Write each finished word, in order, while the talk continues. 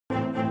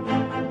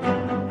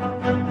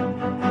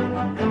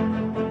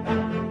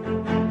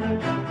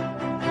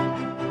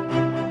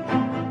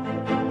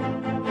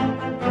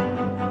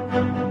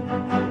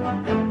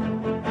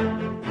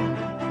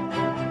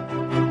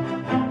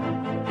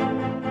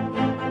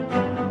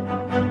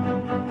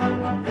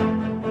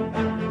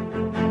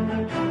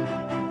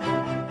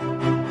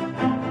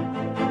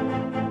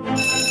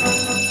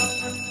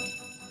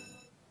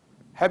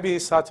Happy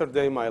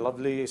Saturday, my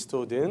lovely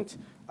student.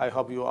 I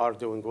hope you are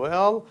doing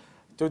well.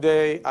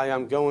 Today I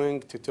am going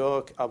to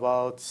talk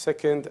about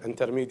second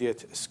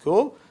intermediate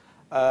school.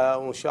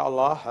 وإن شاء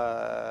الله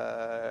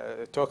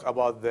talk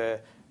about the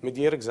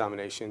mid-year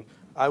examination.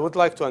 I would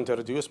like to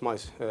introduce my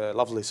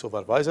lovely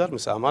supervisor,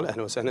 Ms. Amal.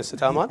 أهلا وسهلا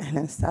ست Amal.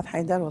 أهلا أستاذ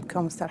حيدر.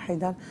 Welcome Mr.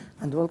 حيدر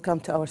and welcome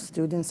to our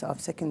students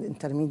of second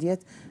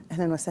intermediate.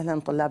 أهلا وسهلا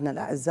طلابنا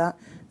الأعزاء.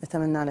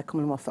 نتمنى لكم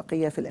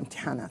الموفقية في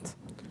الامتحانات.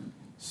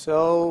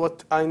 So what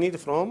I need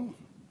from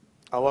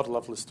our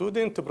lovely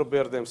student to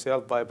prepare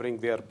themselves by bring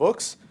their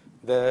books,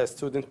 the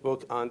student book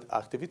and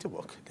activity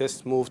book.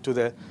 Let's move to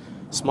the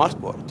smart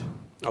board.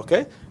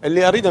 اوكي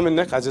اللي اريده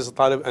منك عزيزي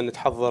الطالب ان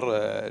تحضر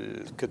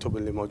الكتب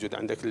اللي موجوده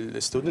عندك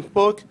الستودنت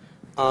بوك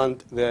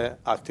اند ذا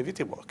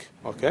اكتيفيتي بوك.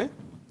 اوكي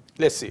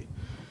ليتس سي.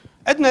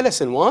 عندنا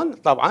ليسن 1.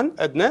 طبعا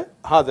عندنا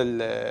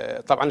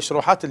هذا طبعا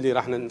الشروحات اللي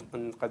راح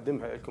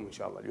نقدمها لكم ان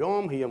شاء الله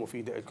اليوم هي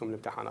مفيده لكم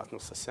لامتحانات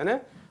نص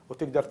السنه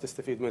وتقدر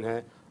تستفيد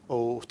منها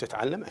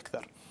وتتعلم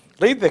اكثر.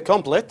 Read the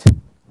complete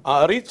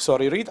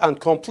read and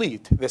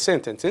complete the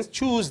sentences.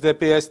 Choose the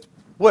best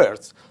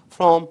words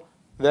from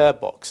the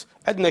box.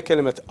 عندنا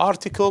كلمة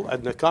article،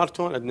 عندنا cartoon،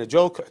 عندنا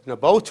joke، عندنا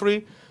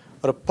poetry،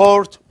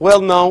 report،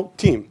 well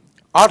now team.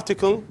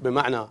 article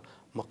بمعنى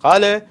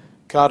مقالة،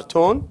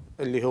 cartoon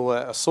اللي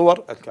هو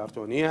الصور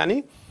الكرتونية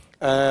يعني،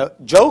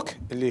 joke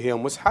اللي هي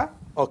مزحة،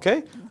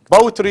 اوكي،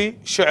 poetry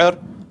شعر،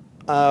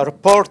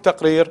 report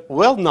تقرير،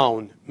 well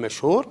known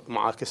مشهور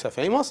معاكسة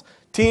famous،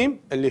 team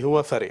اللي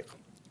هو فريق.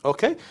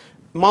 اوكي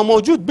ما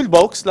موجود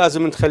بالبوكس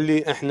لازم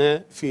نخليه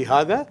احنا في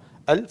هذا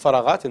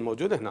الفراغات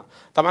الموجودة هنا.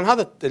 طبعا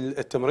هذا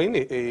التمرين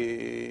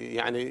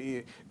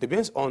يعني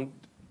depends on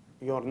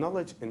your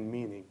knowledge and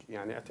meaning،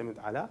 يعني يعتمد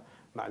على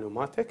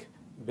معلوماتك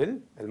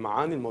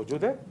بالمعاني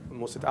الموجودة.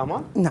 موسى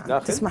آمان. نعم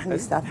تسمح لي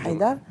أستاذ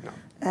حيدر. نعم.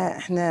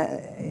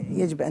 احنا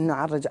يجب أن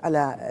نعرج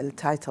على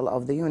التايتل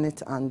of the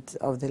unit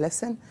and of the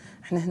lesson.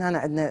 احنا هنا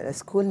عندنا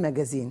سكول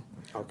ماجازين.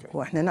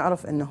 واحنا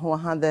نعرف انه هو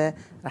هذا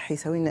راح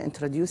يسوي لنا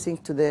introducing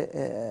to the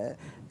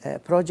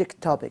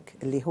project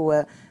topic اللي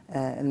هو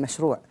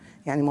المشروع.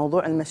 يعني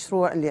موضوع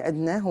المشروع اللي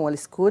عندنا هو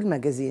السكول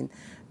ماجازين.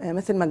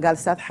 مثل ما قال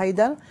أستاذ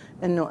حيدر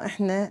انه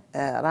احنا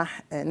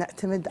راح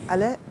نعتمد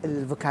على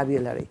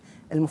الفوكابيولاري،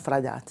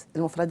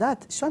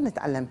 المفردات شلون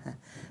نتعلمها؟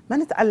 ما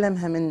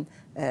نتعلمها من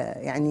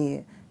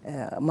يعني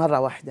مرة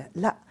واحدة،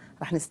 لا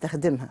راح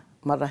نستخدمها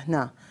مرة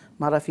هنا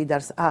مرة في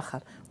درس آخر،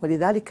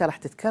 ولذلك راح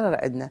تتكرر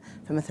عندنا.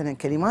 فمثلا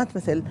كلمات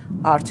مثل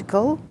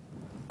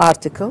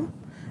article،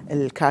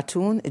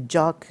 الكرتون،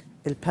 الجوك،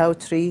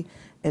 البوتري،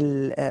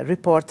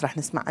 الريبورت راح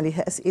نسمع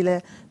عليها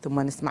أسئلة، ثم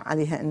نسمع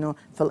عليها إنه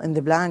fill in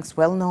the blanks،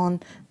 well known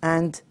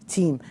and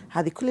team.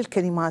 هذه كل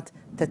الكلمات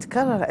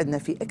تتكرر عندنا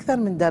في أكثر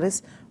من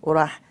درس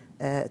وراح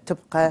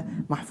تبقى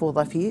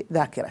محفوظة في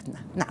ذاكرتنا.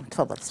 نعم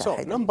تفضل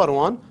So number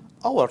 1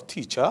 our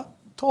teacher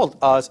told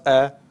us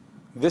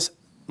this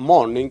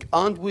morning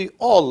and we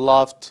all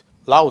laughed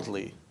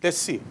loudly. Let's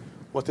see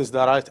what is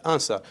the right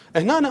answer.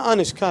 هنا أنا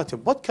إيش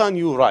كاتب what can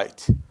you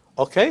write.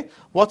 اوكي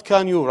what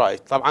can you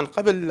write. طبعا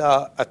قبل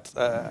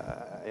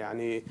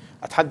يعني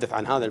اتحدث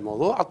عن هذا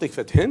الموضوع اعطيك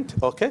فد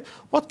هنت. اوكي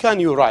what can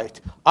you write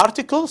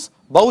articles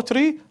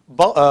poetry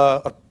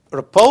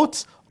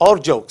reports or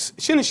jokes.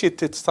 شنو الشيء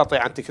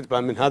تستطيع ان تكتبه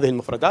من هذه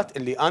المفردات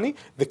اللي اني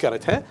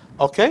ذكرتها.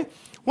 اوكي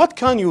what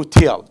can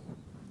you tell.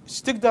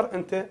 ايش تقدر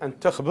انت ان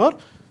تخبر.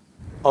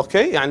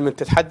 اوكي يعني من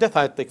تتحدث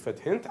هاي تعطيك فد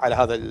هنت على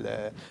هذا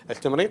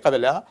التمرين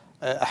قبل لا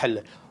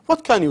احله. what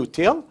can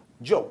you tell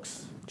jokes.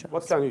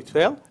 What can you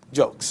tell?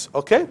 Jokes.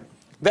 Okay.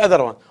 The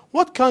other one.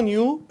 What can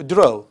you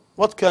draw?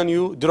 What can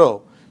you draw?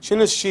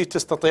 شنو الشيء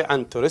تستطيع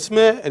أن ترسمه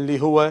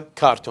اللي هو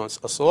cartoons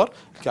الصور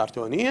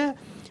الكرتونية.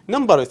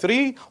 Number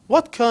 3.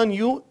 What can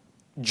you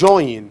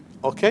join?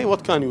 Okay.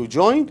 What can you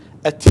join?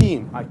 A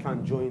team. I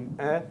can join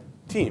a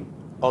team.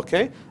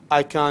 Okay.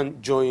 I can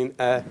join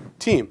a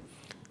team.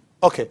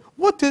 Okay.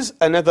 What is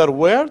another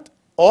word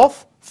of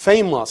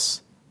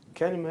famous?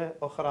 كلمة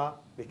أخرى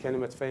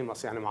لكلمة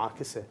famous يعني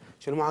معاكسة.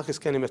 شنو معاكس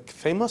كلمة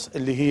famous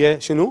اللي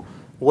هي شنو؟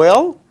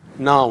 well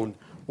known.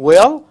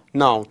 well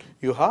known.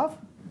 You have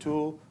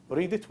to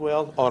read it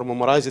well or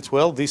memorize it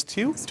well these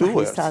two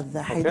words. أستاذ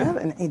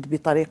حيدر نعيد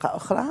بطريقة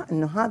أخرى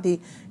إنه هذه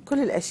كل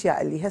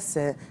الأشياء اللي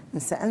هسه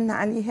نسألنا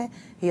عليها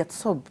هي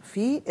تصب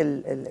في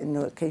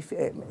إنه كيف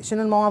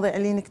شنو المواضيع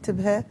اللي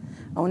نكتبها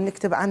أو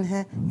نكتب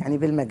عنها يعني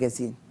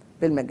بالماجازين.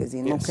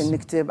 ممكن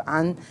نكتب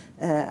عن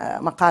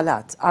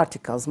مقالات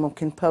articles،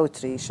 ممكن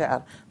poetry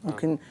شعر،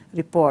 ممكن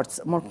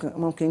reports،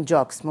 ممكن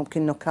jokes،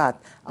 ممكن نكات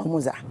أو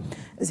مزح.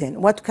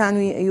 زين what can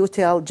you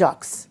tell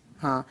jokes.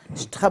 ها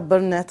ايش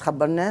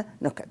تخبرنا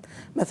نكت.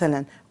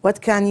 مثلا what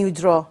can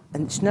you draw.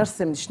 ايش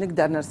نرسم ايش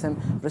نقدر نرسم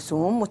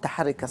رسوم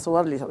متحركه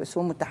صور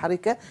رسوم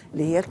متحركه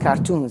اللي هي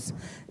الكرتونز.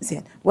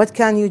 زين what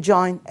can you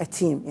join a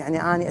team.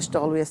 يعني انا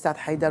اشتغل ويا استاذ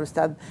حيدر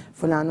واستاذ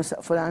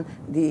فلان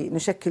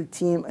لنشكل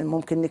تيم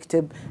ممكن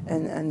نكتب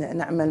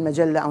نعمل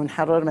مجله او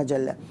نحرر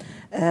مجله.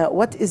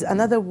 what is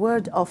another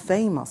word of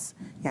famous.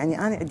 يعني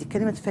انا عندي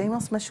كلمه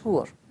famous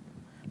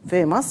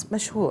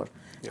مشهور.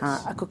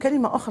 اكو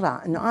كلمة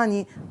أخرى إنه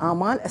أني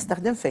آمال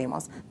أستخدم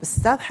famous، بس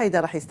أستاذ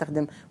حيدر راح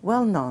يستخدم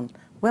well known.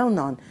 well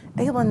known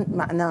أيضا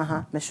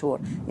معناها مشهور،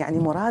 يعني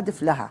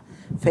مرادف لها.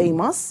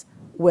 famous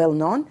well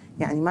known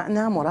يعني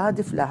معنى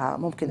مرادف لها.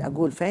 ممكن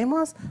أقول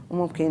famous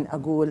وممكن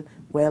أقول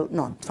well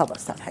known. تفضل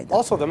أستاذ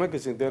حيدر. Also the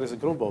magazine, there is a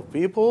group of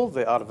people,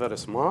 they are very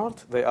smart,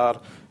 they are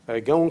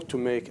going to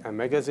make a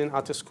magazine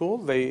at a school.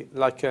 They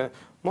like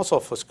most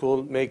of the school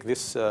make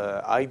this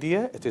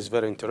idea. It is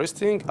very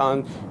interesting and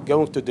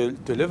going to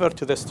deliver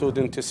to the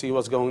student to see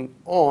what's going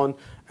on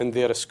in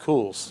their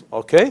schools.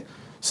 Okay?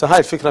 So هاي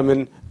الفكرة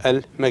من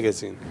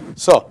الماجازين.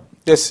 So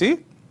let's see.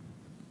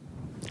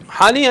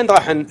 حاليا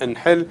راح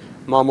نحل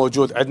ما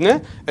موجود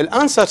عندنا.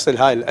 الانسرز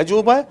لهاي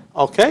الأجوبة.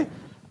 Okay?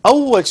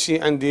 أول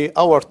شيء عندي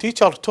our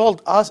teacher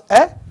told us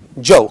a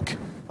joke.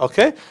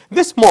 Okay?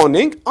 This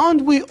morning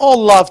and we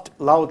all laughed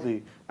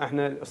loudly.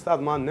 احنا الأستاذ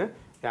مالنا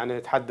يعني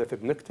يتحدث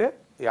بنكتة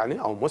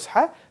يعني أو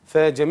مزحة،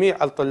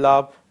 فجميع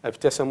الطلاب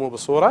ابتسموا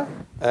بصورة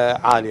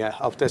عالية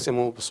أو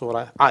ابتسموا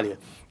بصورة عالية.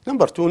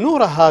 Number 2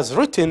 نورا has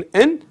written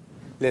in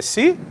let's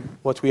see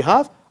what we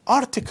have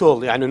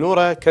article. يعني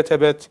نورا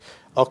كتبت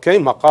okay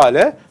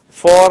مقالة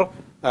for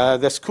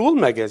the school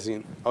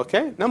magazine.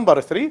 Okay.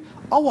 Number 3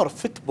 our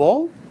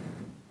football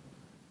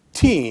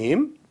team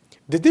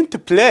didn't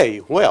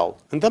play well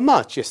in the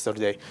match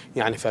yesterday.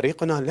 يعني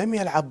فريقنا لم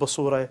يلعب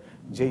بصورة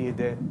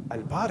جيدة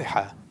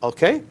البارحة.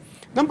 Okay.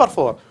 Number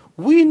 4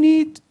 we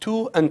need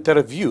to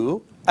interview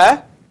a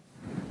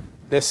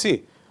let's see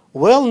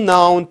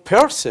well-known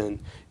person.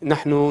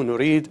 نحن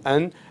نريد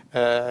أن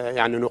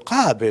يعني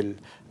نقابل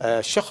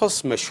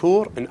شخص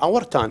مشهور in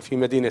our town في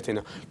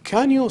مدينتنا.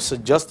 Can you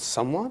suggest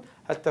someone؟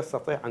 هل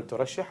تستطيع أن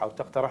ترشح أو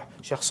تقترح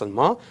شخص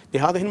ما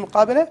لهذه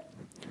المقابلة؟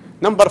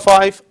 Number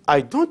 5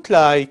 I don't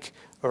like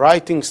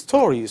writing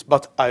stories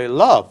but I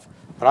love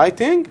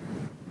writing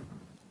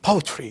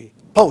poetry.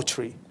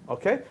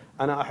 Okay.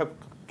 أنا أحب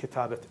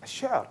كتابة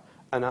الشعر.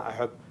 أنا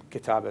أحب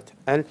كتابة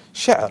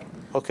الشعر.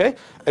 أوكي.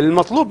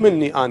 المطلوب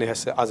مني أنا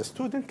هسه as a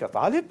student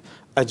كطالب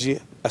أجي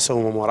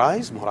أسوي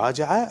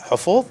مراجعة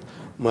حفظ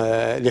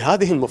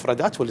لهذه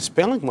المفردات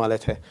والسبيلنج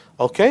مالتها.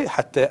 أوكي.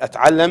 حتى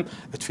أتعلم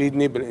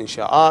تفيدني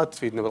بالإنشاءات،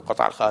 تفيدني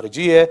بالقطع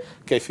الخارجية،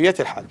 كيفية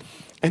الحل.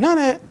 هنا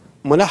أنا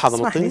ملاحظة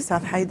اسمح لي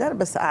أستاذ حيدر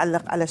بس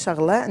أعلق على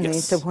شغلة إنه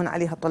ينتبهون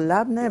عليها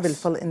طلابنا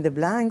بالفل in the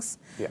blanks.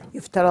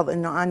 يفترض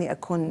إنه أني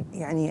أكون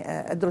يعني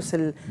أدرس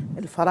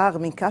الفراغ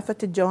من كافة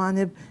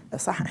الجوانب.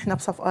 صح إحنا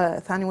بصف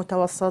ثاني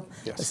متوسط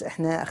بس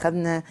إحنا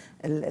أخذنا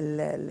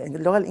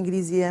اللغة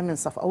الإنجليزية من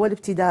صف أول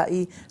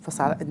ابتدائي،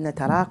 فصار عندنا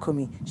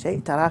تراكمي، شيء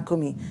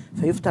تراكمي،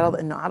 فيفترض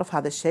إنه أعرف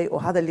هذا الشيء،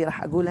 وهذا اللي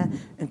راح أقوله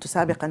أنتم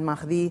سابقا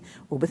ماخذيه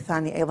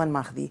وبالثاني أيضا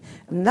ماخذيه.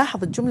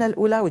 نلاحظ الجملة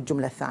الأولى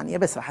والجملة الثانية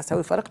بس راح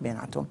أسوي فرق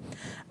بيناتهم.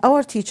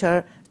 Our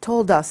teacher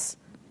told us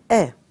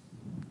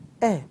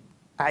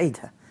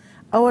أعيدها.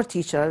 Our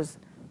teachers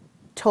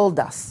told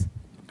us.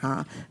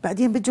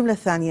 بعدين بالجملة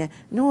الثانية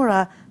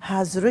نورا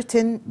has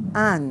written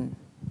an.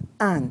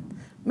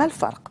 ما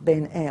الفرق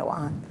بين A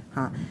وآن؟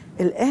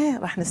 الA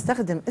راح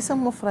نستخدم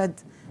اسم مفرد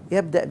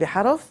يبدأ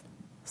بحرف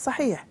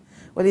صحيح،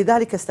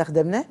 ولذلك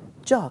استخدمنا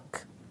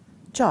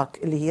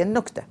joke اللي هي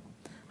النكتة.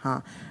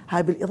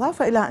 هاي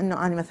بالإضافة إلى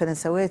أنه أنا مثلا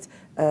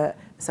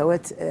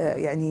سويت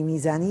يعني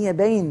ميزانية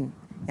بين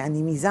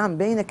يعني ميزان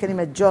بين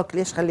كلمة جوك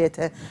ليش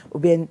خليتها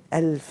وبين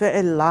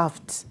الفعل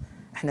لافت.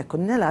 احنا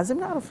كنا لازم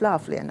نعرف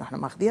لاف لانه احنا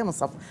ماخذيها من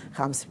صف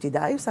خامس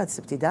ابتدائي وسادس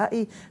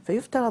ابتدائي،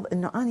 فيفترض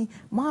انه اني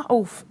ما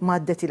اعوف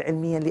مادتي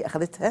العلميه اللي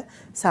اخذتها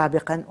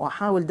سابقا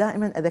واحاول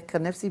دائما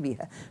اذكر نفسي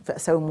بها،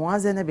 فاسوي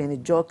موازنه بين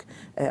الجوك.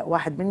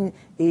 واحد من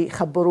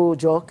يخبروه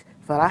جوك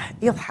فراح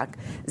يضحك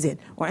زين.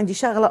 وعندي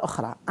شغله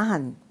اخرى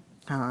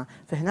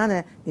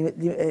فهنا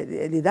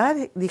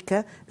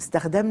لذلك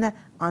استخدمنا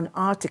an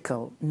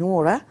article.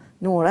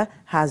 نورا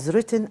has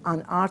written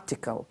an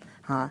article.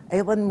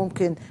 أيضا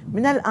ممكن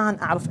من الآن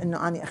أعرف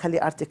أنه أنا أخلي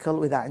article،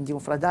 وإذا عندي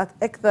مفردات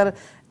أكثر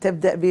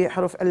تبدأ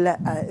بحروف علة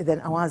إذن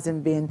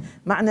أوازن بين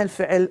معنى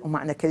الفعل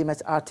ومعنى كلمة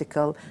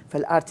article.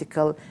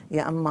 فالارتيكل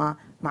يا أما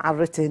مع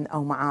الرتن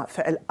أو مع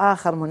فعل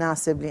آخر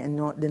مناسب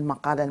لأنه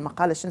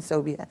المقالة شو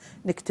نسوي بها؟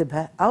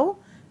 نكتبها أو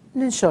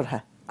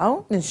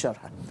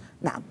ننشرها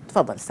نعم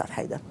تفضل أستاذ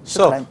حيدر.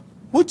 شكرا.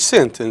 So, which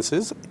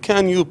sentences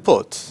can you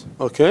put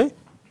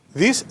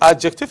this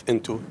adjective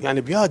into؟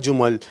 يعني بيا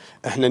جمل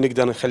احنا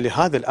نقدر نخلي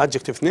هذا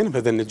الادجكتيف اثنين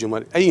بهذين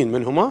الجمل، اي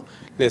منهما؟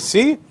 let's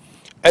see.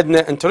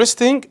 عندنا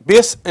interesting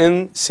based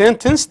in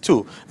sentence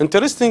 2.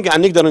 interesting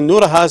يعني نقدر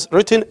نورا has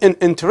written an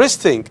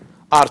interesting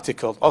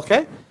article.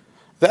 okay.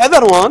 the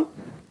other one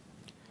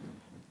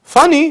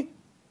funny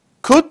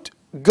could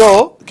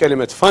go.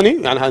 كلمة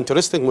funny يعني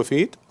interesting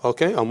مفيد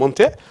اوكي او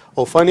ممتع،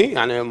 او funny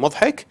يعني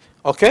مضحك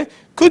اوكي.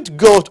 could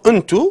go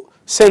into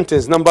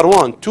sentence number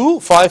 1 2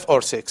 5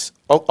 or 6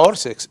 or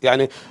 6.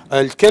 يعني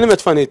الكلمة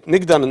funny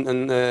نقدر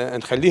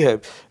نخليها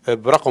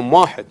برقم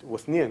 1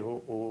 و2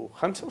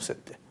 و5 و6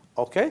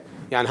 اوكي.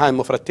 يعني هاي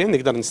المفردتين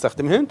نقدر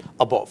نستخدمهن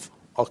above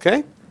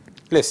اوكي.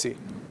 let's see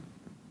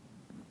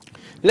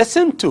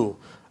lesson 2.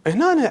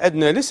 هنا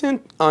عندنا listen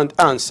and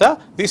answer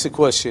these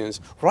questions.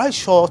 write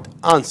short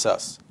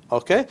answers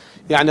اوكي،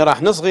 يعني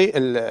راح نصغي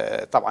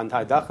طبعا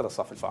هاي داخل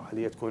الصف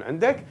الفعاليه تكون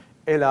عندك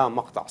الى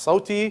مقطع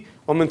صوتي،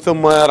 ومن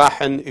ثم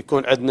راح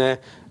يكون عندنا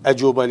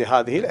اجوبه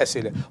لهذه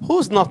الاسئله.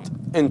 Who's not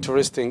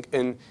interested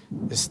in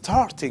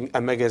starting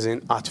a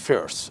magazine at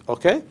first؟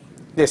 اوكي،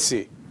 let's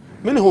see.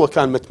 من هو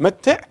كان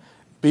متمتع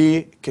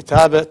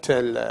بكتابه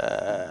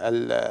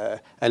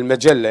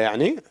المجله،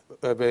 يعني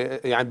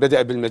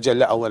بدأ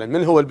بالمجله اولا.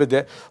 من هو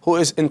البدء؟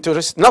 Who is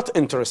not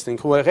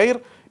interesting، هو غير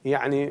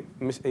يعني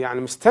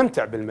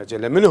مستمتع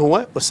بالمجله. من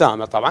هو؟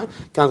 اسامه طبعا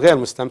كان غير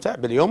مستمتع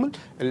باليوم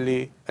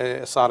اللي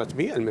صارت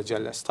به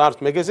المجله. Start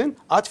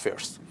magazine at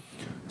first.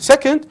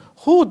 Second,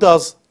 who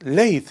does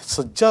Laith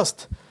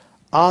suggest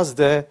as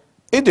the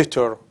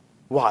editor?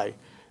 Why؟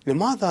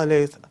 لماذا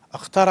ليث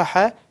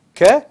اقترح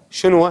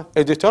كشنو؟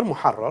 editor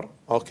محرر.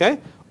 اوكي،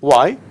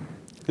 why؟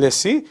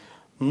 let's see.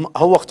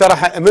 هو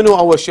اقترح، منو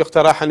اول شيء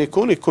اقترح ان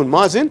يكون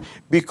مازن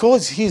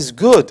because he's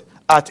good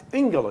at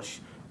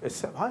English.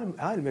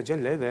 هاي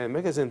المجلة the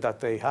magazine that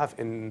they have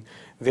in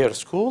their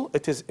school,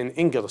 it is in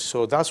English,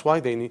 so that's why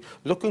they need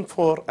looking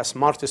for a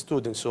smart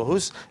student. So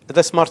who's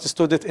the smart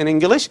student in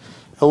English؟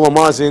 هو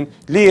مازن.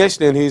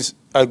 ليش؟ لأن he's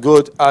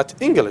good at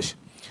English.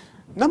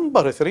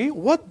 Number 3,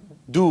 what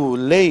do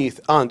Laith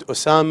and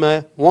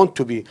أسامة want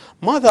to be؟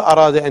 ماذا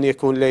أراد أن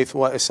يكون ليث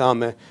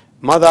وأسامة؟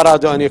 ماذا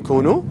أرادوا أن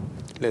يكونوا؟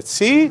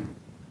 let's see.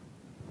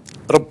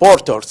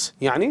 reporters،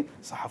 يعني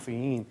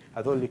صحفيين،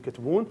 هذول اللي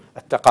يكتبون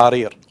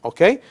التقارير.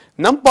 اوكي.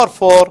 نمبر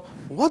 4،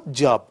 what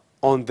job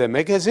on the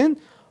magazine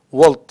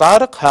will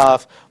طارق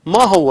have؟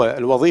 ما هو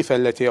الوظيفة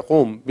التي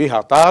يقوم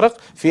بها طارق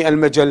في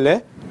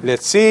المجلة؟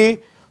 let's see.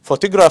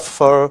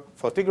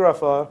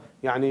 photographer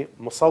يعني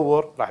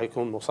مصور، راح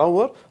يكون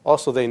مصور.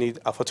 also they need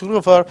a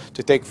photographer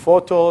to take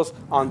photos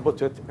and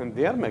put it in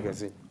their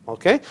magazine.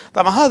 اوكي.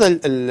 طبعا هذا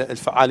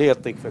الفعاليه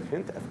تطيق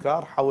فهمت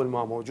افكار حول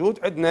ما موجود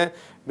عندنا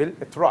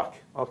بالتراك.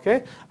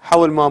 اوكي،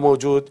 حول ما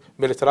موجود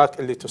بالتراك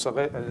اللي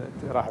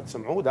راح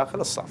تسمعوه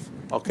داخل الصف.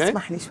 اوكي،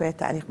 اسمح لي شويه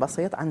تعليق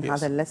بسيط عن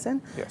هذا اللسن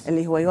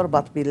اللي هو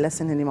يربط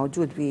باللسن اللي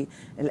موجود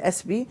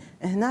بالاس بي.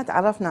 هنا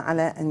تعرفنا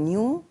على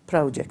نيو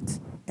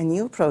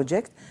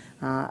بروجكت.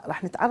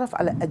 راح نتعرف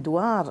على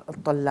ادوار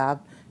الطلاب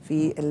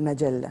في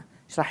المجله.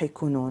 ايش راح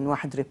يكونون؟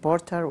 واحد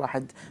ريبورتر،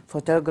 واحد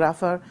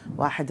فوتوغرافر،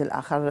 واحد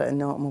الاخر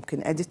انه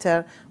ممكن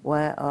اديتور،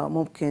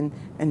 وممكن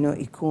انه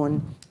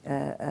يكون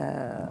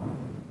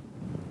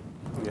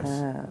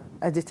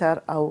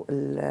اديتور او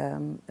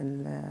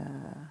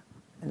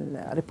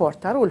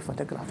الريبورتر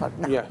والفوتوغرافر.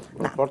 نعم،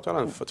 ريبورتر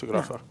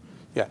والفوتوغرافر.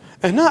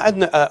 هنا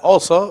عندنا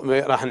also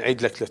راح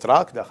نعيد لك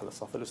التراك داخل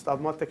الصف. الاستاذ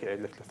مالتك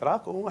يعيد لك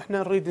التراك، واحنا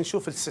نريد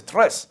نشوف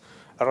الستريس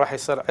راح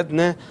يصير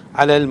عندنا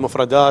على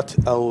المفردات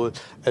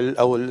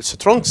او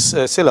السترونج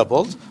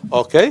syllables.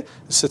 اوكي،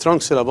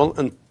 السترونج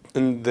syllable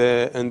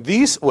in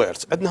these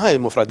words. عندنا هاي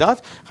المفردات،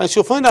 خلينا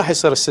نشوف وين راح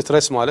يصير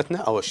الستريس مالتنا.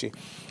 اول شيء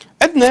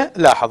عندنا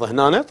لاحظ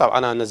هنا، طبعا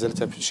انا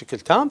نزلتها بشكل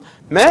تام،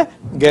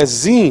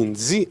 ماجازين.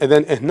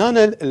 اذا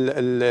هنا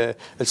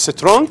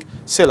السترونج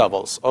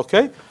syllables.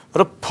 اوكي،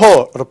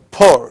 report.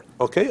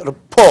 اوكي،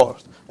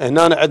 report.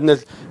 هنا عندنا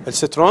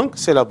السترونج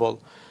syllable.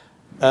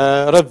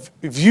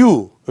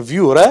 review.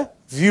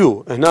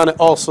 هنا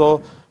also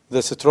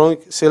the strong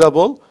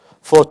syllable.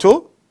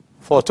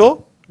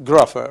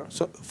 photographer.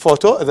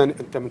 photo. اذا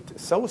انت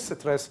تسوي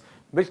الستريس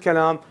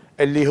بالكلام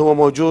اللي هو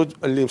موجود،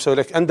 اللي مسوي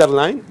لك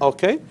underline.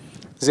 اوكي،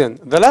 زين.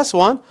 the last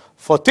one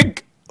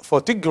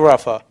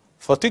photographer.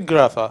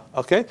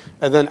 اوكي،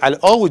 اذا على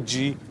الاو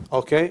والجي.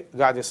 اوكي،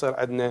 قاعد يصير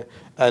عندنا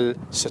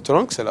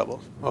السترونج syllable.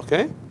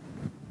 اوكي.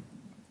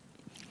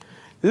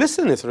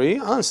 Lesson 3,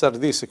 answer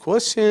these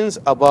questions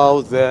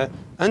about the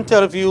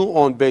interview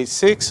on page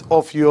 6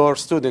 of your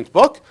student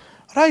book.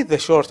 Write the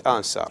short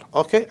answer.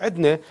 اوكي،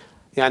 عندنا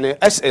يعني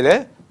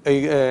اسئله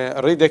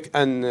اريدك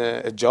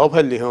ان تجاوبها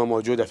اللي هو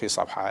موجوده في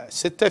صفحه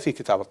 6 في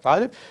كتاب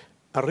الطالب.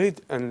 نريد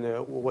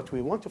ان what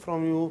we want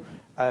from you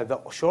the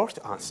short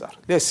answer.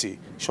 Let's see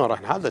شلون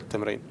راح نحل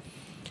التمرين.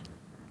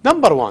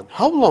 Number 1,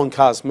 how long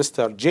has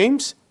Mr.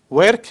 James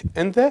worked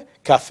in the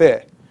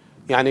cafe؟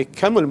 يعني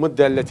كم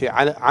المدة التي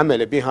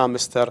عمل بها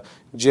مستر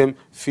جيم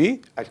في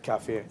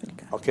الكافيه؟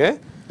 اوكي،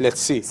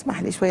 let's see.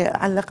 اسمح لي شوية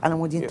أعلق على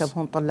مود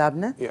ينتبهون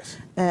طلابنا.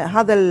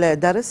 هذا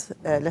الدرس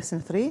lesson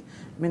 3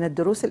 من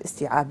الدروس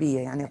الاستيعابية،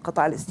 يعني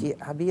القطع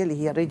الاستيعابية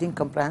اللي هي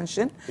reading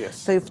comprehension.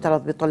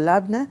 فيفترض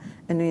بطلابنا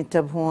أنه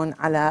ينتبهون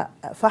على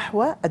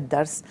فحوى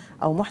الدرس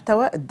أو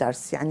محتوى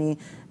الدرس. يعني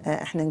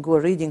احنا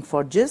نقول reading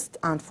for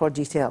gist and for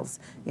details،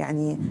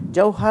 يعني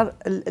جوهر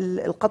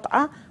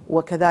القطعة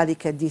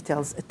وكذلك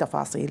details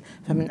التفاصيل.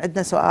 فمن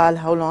عندنا سؤال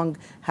how long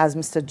has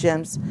Mr.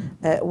 James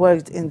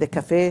worked in the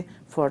cafe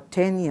for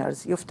 10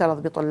 years.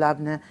 يفترض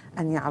بطلابنا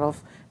أن يعرف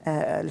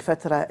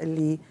الفترة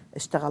اللي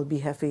اشتغل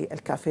بها في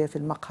الكافيه في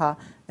المقهى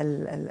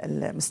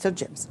مستر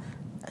جيمس.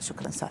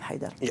 شكرا أستاذ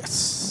حيدر.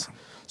 Yes.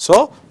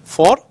 So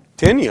for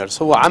 10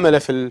 years هو عمل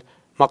في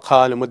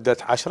المقهى لمدة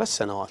 10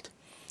 سنوات.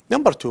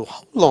 Number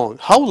 2,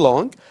 how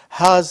long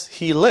has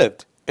he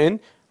lived in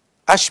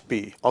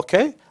أشبي؟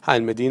 اوكي، هاي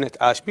المدينة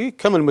أشبي،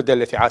 كم المدة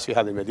التي عاش في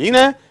هذه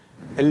المدينة؟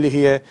 اللي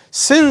هي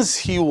since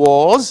he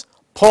was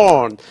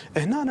porn.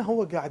 هنا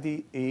هو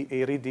قاعد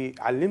يريد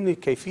يعلمني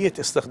كيفية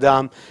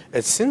استخدام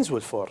السنس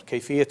والفور،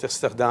 كيفية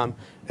استخدام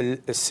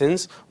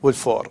السنس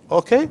والفور.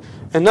 اوكي،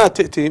 هنا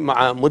تأتي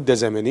مع مدة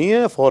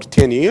زمنية for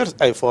 10 years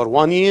أي for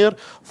 1 year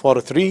for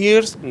 3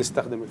 years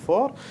نستخدم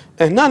الفور.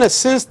 هنا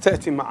السنس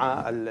تأتي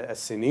مع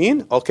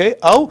السنين. اوكي،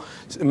 أو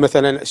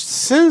مثلا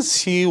since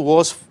he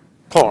was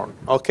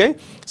born. اوكي،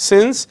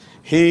 since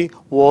he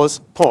was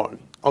born.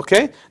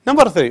 اوكي.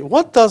 Number 3,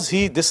 what does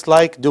he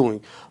dislike doing؟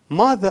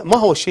 ما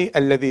هو الشيء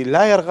الذي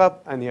لا يرغب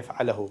أن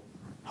يفعله؟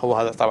 هو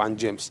هذا طبعا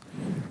جيمس.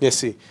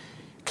 يسي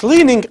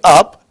cleaning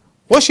up,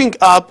 washing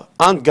up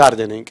and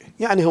gardening،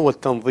 يعني هو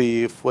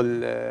التنظيف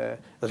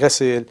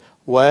والغسل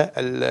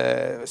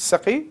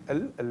والسقي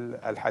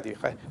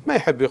الحديقة، ما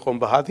يحب يقوم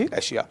بهذه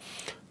الأشياء.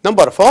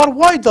 Number 4,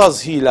 why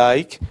does he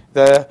like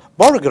the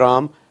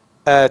program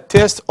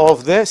test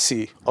of the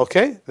sea؟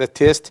 okay, the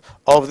test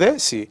of the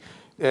sea.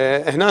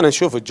 هنا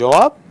نشوف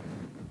الجواب.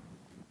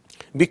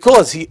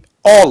 because he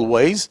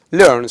always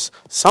learns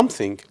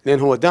something، لأن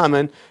هو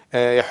دائما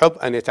يحب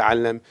أن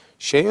يتعلم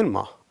شيء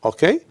ما.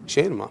 اوكي،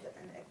 شيء ما.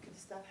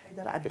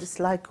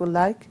 dislike or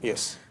like.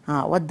 Yes.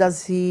 What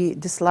does he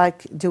dislike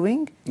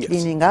doing؟ Yes.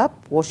 cleaning up,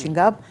 washing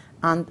up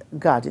and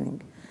gardening.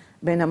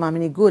 بينما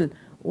من يقول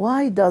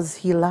why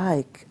does he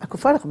like، اكو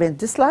فرق بين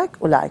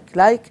dislike و like.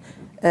 like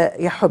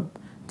يحب،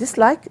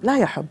 dislike لا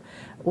يحب.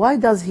 why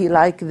does he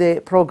like the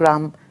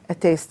program a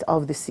taste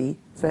of the sea؟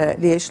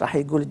 فليش راح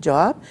يقول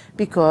الجواب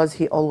because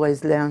he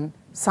always learn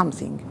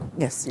something.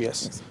 Yes.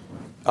 Yes.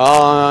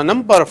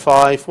 Number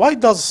 5, why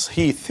does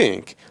he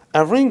think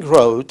a ring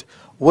road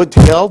would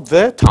help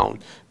the town؟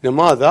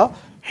 لماذا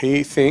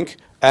he think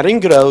a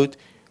ring road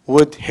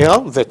would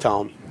help the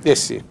town؟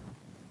 Let's see.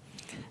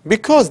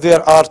 because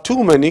there are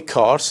too many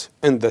cars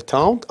in the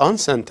town and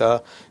center،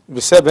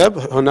 بسبب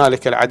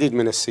هنالك العديد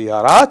من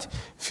السيارات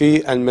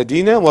في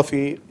المدينة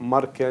وفي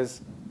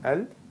مركز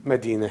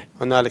المدينة،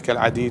 هنالك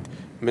العديد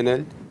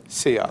من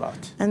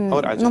السيارات أو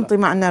العجلات. ننطي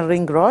معنى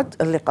الرينج رود،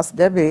 اللي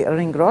قصده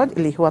بالرينج رود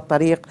اللي هو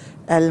الطريق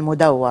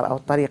المدور أو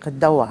طريق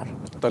الدوار.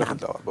 طريق نعم.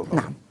 الدوار بالضبط.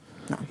 نعم.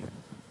 نعم.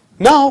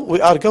 Now we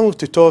are going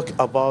to talk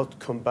about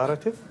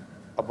comparative،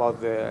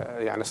 about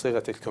يعني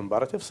صيغة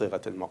الكومباراتيف،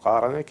 صيغة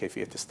المقارنة،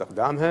 كيفية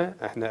استخدامها.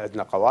 احنا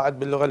عندنا قواعد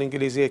باللغة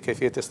الإنجليزية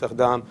كيفية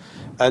استخدام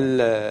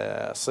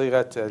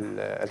صيغة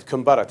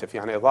الكومباراتيف،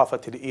 يعني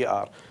إضافة الإي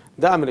آر.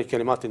 دائما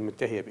الكلمات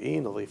المنتهية بإي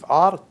نضيف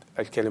آر،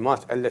 الكلمات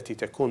التي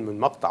تكون من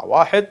مقطع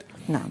واحد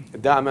نعم.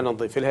 دائما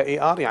نضيف لها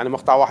إي آر، يعني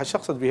مقطع واحد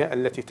شخص بها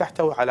التي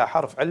تحتوي على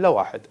حرف علة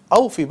واحد،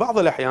 أو في بعض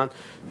الأحيان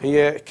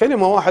هي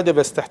كلمة واحدة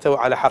بس تحتوي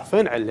على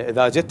حرفين علة،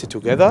 إذا جت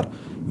توجذر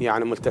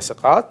يعني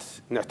ملتصقات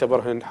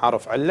نعتبرهن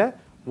حرف علة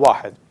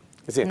واحد.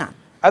 زين. نعم.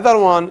 other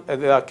one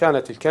إذا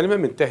كانت الكلمة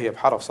منتهية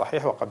بحرف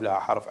صحيح وقبلها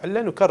حرف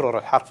علة نكرر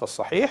الحرف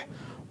الصحيح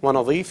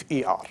ونضيف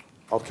إي آر.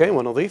 أوكي،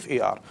 ونضيف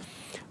إي آر.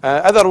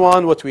 other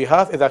one what we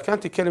have إذا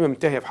كانت الكلمة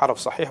منتهية بحرف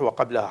صحيح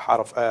وقبلها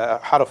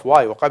حرف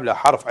واي وقبلها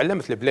حرف علة،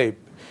 مثل بليب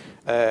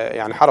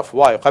يعني حرف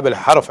واي وقبلها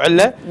حرف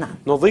علة. نعم.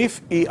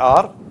 نضيف اي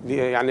ار،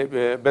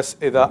 يعني بس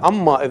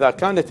اذا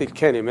كانت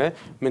الكلمة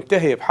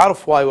منتهية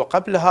بحرف واي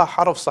وقبلها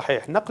حرف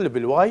صحيح نقلب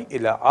الواي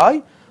الى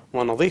اي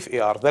ونضيف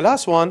اي ار. The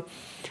last one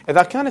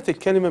إذا كانت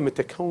الكلمة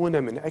متكونة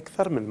من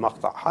أكثر من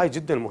مقطع، هاي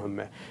جدا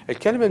مهمة.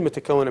 الكلمة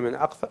المتكونة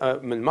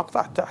من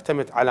مقطع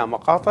تعتمد على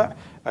مقاطع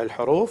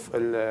الحروف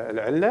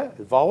العلة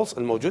الفاولز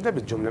الموجودة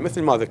بالجملة،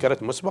 مثل ما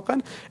ذكرت مسبقا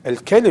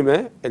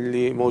الكلمة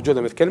اللي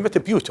موجودة مثل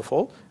كلمة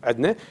beautiful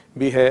عندنا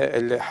بها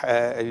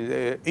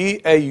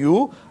اي اي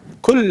يو،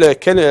 كل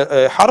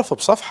حرف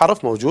بصف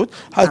حرف موجود،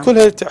 هاي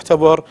كلها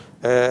تعتبر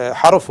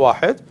حرف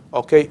واحد.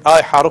 اوكي،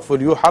 اي حرف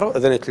واليو حرف،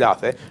 اذا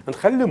ثلاثة.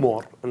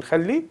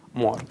 نخلي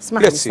مور.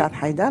 اسمح لي استاذ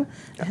حيدر،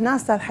 هنا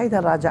استاذ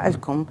حيدر راجع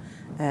لكم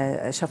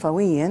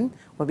شفويا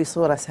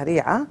وبصورة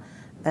سريعة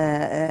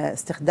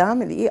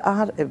استخدام الاي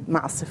ار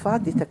مع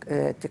الصفات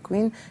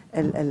لتكوين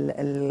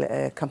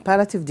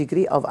الكومباراتيف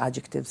ديجري اوف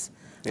ادجكتيفز.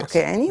 اوكي،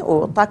 يعني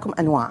واعطاكم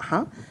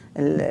انواعها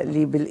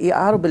اللي بالاي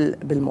ار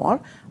وبالمور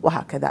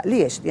وهكذا.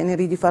 ليش؟ لان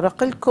يريد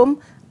يفرق لكم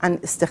عن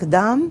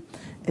استخدام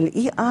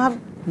الاي ار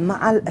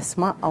مع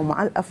الاسماء او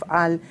مع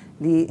الافعال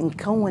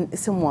لنكون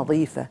اسم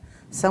وظيفه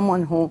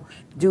someone who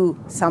do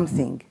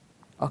something.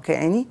 اوكي،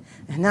 يعني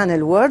هنا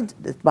الورد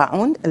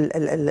تتبعون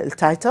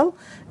التايتل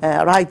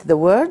write the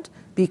word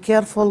be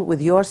careful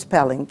with your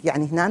spelling،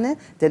 يعني هنا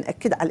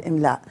نأكد على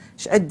الإملاء.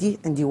 ايش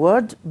عندي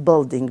word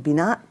building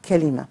بناء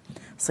كلمة،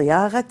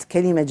 صياغة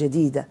كلمة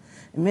جديدة،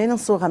 من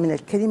نصوغها من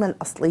الكلمة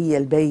الأصلية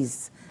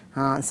البيز.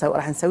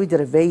 راح نسوي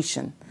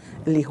derivation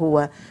اللي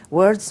هو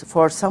words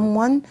for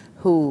someone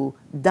who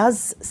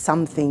does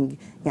something،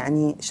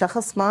 يعني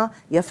شخص ما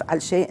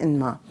يفعل شيء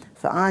ما.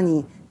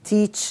 فأني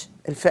teach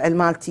الفعل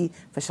مالتي،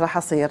 فايش راح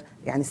أصير؟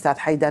 يعني أستاذ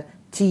حيدر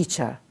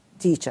teacher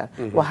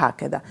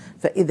وهكذا.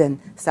 فإذا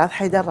أستاذ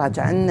حيدر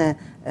راجع لنا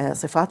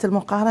صفات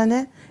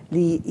المقارنة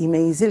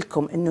ليميز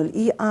لكم إنه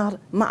الإي آر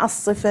مع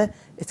الصفة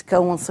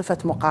تكون صفة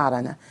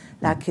مقارنة،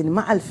 لكن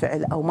مع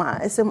الفعل أو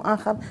مع اسم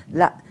آخر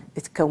لا،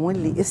 تكون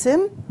لي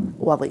اسم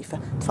وظيفة.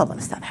 تفضل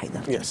أستاذ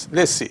حيدر. Yes,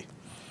 let's see.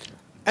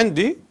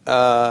 عندي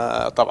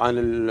طبعا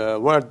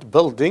ال word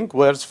building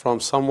words from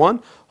someone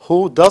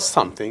who does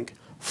something.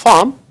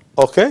 farm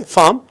اوكي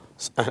farm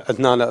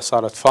عندنا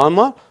صارت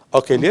farmer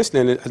اوكي ليش؟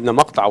 لان عندنا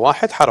مقطع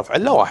واحد حرف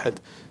عله واحد.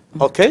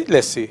 اوكي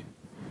let's see.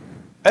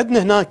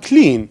 عندنا هنا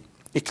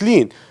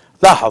clean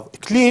لاحظ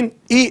clean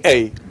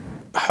EA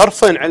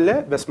حرفين عله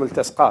بس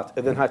ملتصقات،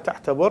 اذا هاي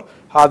تعتبر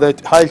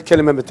هاي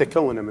الكلمه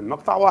متكونه من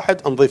مقطع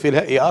واحد نضيف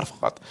لها ER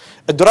فقط.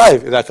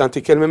 درايف اذا كانت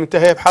الكلمه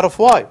منتهيه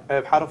بحرف واي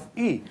بحرف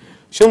اي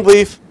شو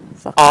نضيف؟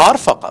 R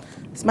فقط.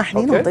 اسمح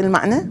لي نعطي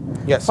المعنى.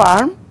 yes.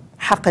 فارم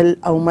حقل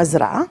او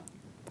مزرعه،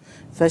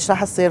 فايش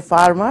راح تصير؟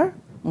 فارمر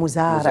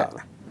مزارع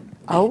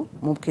او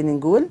ممكن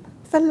نقول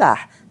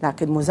فلاح،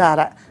 لكن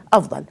مزارع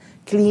افضل.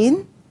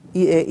 كلين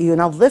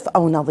ينظف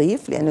او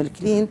نظيف، لانه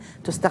الكلين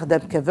تستخدم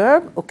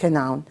كفيرب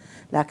وكناون،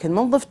 لكن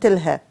من ضفت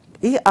لها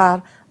ER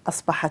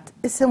اصبحت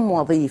اسم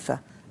وظيفه.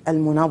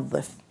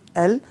 المنظف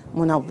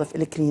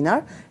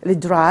الكلينر.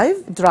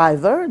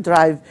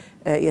 درايفر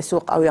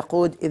يسوق او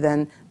يقود،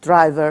 اذا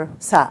درايفر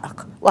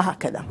سائق،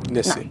 وهكذا.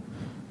 نعم.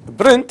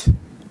 برنت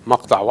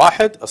مقطع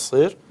واحد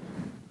تصير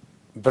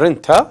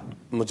برنتر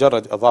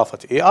مجرد اضافه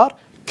ER.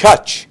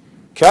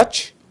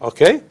 كاتش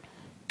اوكي.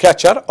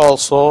 كاتشر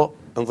also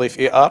نضيف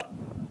ER.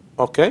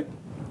 اوكي.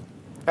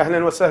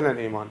 اهلا وسهلا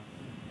ايمان.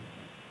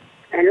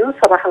 الو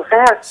صباح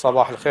الخير.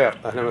 صباح الخير،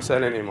 اهلا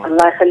وسهلا ايمان.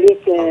 الله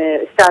يخليك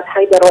استاذ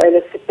حيدر والى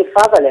الست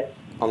الفاضله.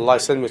 الله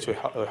يسلمك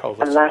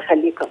ويحفظك. الله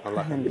يخليكم.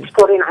 الله يخليك.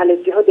 مشكورين على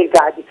الجهود اللي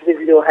قاعد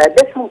تبذلوها،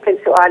 بس ممكن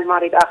سؤال ما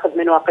اريد اخذ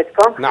من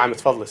وقتكم. نعم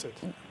تفضلي ست.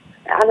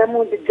 على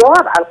مود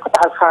الجواب على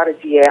القطعه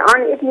الخارجيه،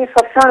 انا ابني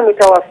صف ثاني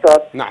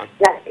متوسط. نعم.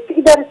 يعني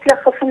تقدر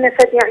تلخص لنا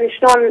يعني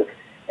شلون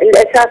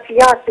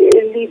الاساسيات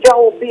اللي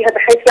يجاوب بها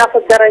بحيث ياخذ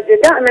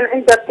درجه؟ دائما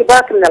عنده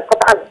ارتباك من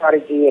القطعه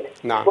الخارجيه.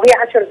 نعم. وهي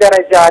 10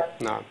 درجات.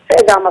 نعم.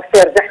 فاذا ما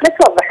تصير زحمه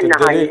توضح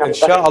لنا هاي ان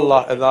شاء الله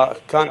اذا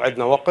كان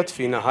عندنا وقت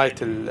في نهايه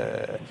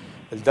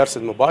الدرس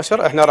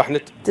المباشر احنا راح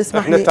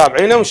احنا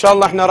تابعينه، وان شاء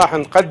الله احنا راح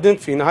نقدم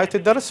في نهايه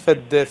الدرس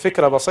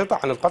فكره بسيطه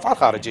عن القطعه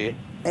الخارجيه.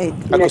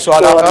 اكو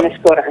سؤال اخر؟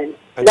 مشكور عندي.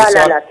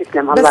 لا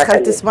تسلم. الله بس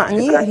خل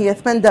تسمعني. هي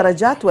 8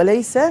 درجات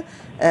وليس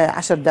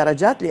 10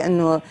 درجات،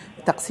 لانه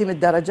تقسيم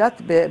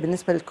الدرجات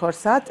بالنسبه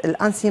للكورسات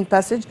الانسين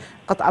باسج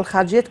القطعه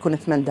الخارجيه تكون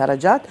 8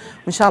 درجات،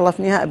 وان شاء الله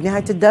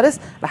بنهايه الدرس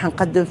راح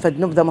نقدم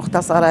نبذه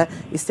مختصره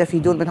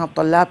يستفيدون منها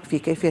الطلاب في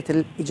كيفيه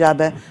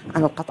الاجابه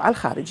عن القطعه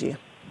الخارجيه.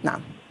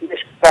 نعم.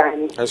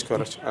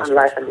 اشكرك.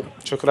 الله يخليك.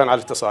 شكرا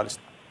على اتصالك.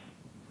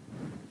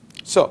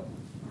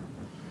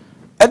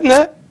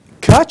 عندنا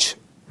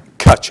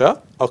كاتشر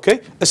اوكي.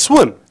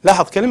 سويم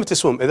لاحظ كلمه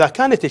سويم اذا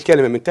كانت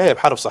الكلمه منتهيه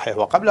بحرف صحيح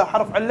وقبلها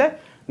حرف عله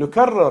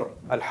نكرر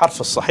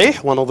الحرف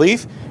الصحيح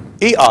ونضيف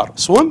ER.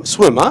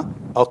 سويمر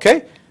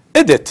اوكي.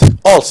 edit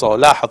also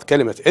لاحظ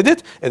كلمه edit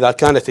اذا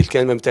كانت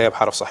الكلمه منتهيه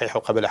بحرف صحيح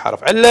وقبلها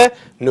حرف عله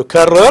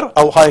نكرر،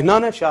 او هاي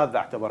هنا شاذه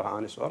اعتبرها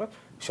انا صورة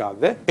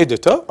شاذه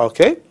editor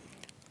اوكي.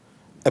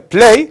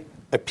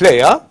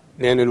 player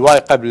لان الواي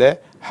قبله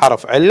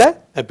حرف عله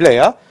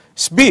player.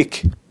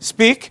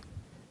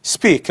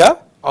 speaker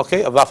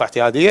اوكي اضافه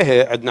اعتياديه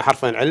هي عندنا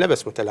حرفين عله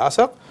بس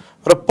متلاصق.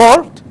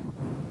 report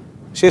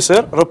شو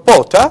يصير؟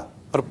 reporter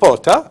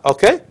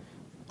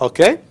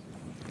اوكي.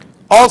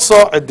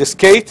 also عند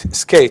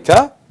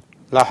skater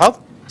لاحظ.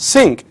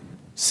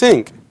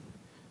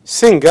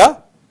 singer.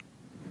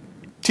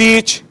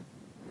 teach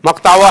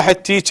مقطع واحد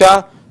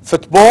teacher.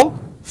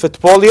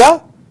 footballer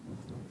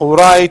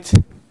ورايت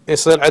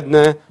يصير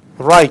عندنا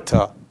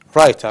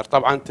writer.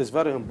 طبعا it is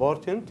very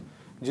important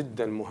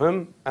جدا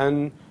مهم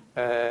ان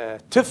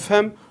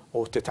تفهم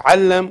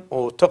وتتعلم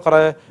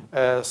وتقرا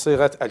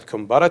صيغه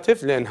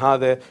الكومباراتيف، لان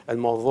هذا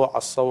الموضوع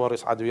اتصور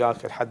يصعد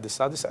وياك الحد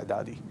السادس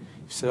اعدادي.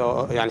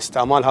 يعني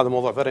استعمال هذا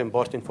الموضوع very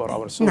important for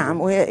our students.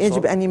 نعم،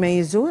 ويجب ان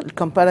يميزوا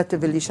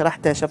الكومباراتيف اللي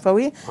شرحته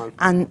شفوي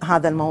عن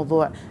هذا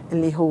الموضوع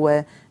اللي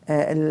هو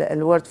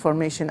الورد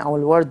فورميشن او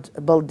الورد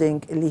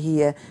بيلدينج، اللي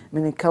هي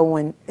من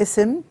نكون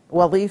اسم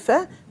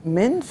وظيفه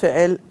من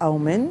فعل او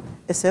من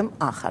اسم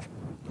اخر.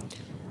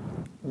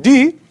 D.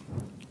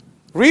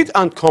 Read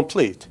and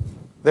complete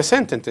the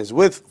sentences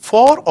with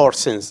for or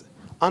since.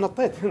 أنا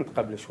أعطيت هنت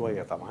قبل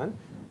شوية طبعا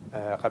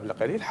قبل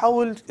قليل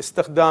حاول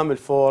استخدام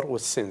الفور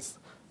والسنس.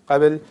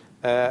 قبل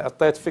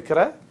أعطيت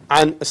فكرة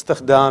عن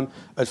استخدام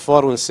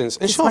الفور والسنس.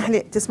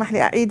 تسمح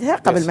لي أعيدها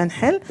قبل ما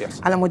نحل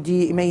على مود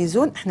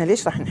يميزون احنا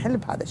ليش راح نحل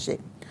بهذا الشيء.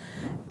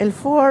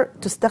 الفور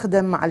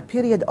تستخدم مع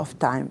البيريود اوف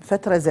تايم،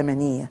 فترة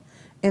زمنية،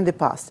 in the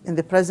past, in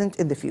the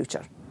present, in the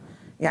future.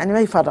 يعني ما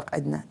يفرق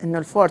عندنا انه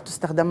الفور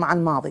تستخدم مع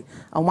الماضي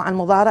او مع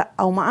المضارع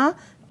او مع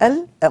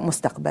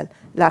المستقبل،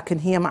 لكن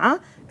هي مع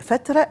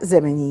فترة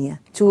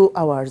زمنية 2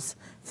 hours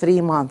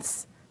 3 months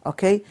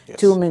اوكي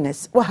 2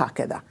 minutes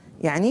وهكذا.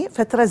 يعني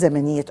فترة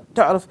زمنية،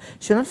 تعرف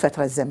شنو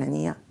الفترة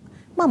الزمنية؟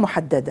 ما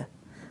محددة.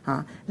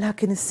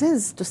 لكن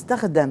السنس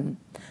تستخدم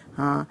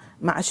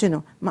مع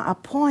شنو؟ مع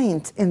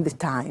point in the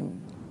time.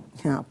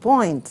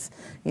 point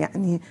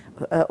يعني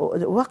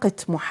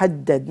وقت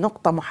محدد،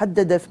 نقطة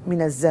محددة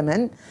من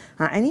الزمن.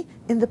 يعني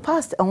in the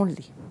past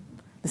only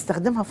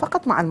نستخدمها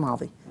فقط مع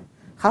الماضي.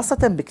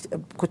 خاصة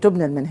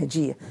بكتبنا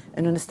المنهجية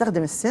إنه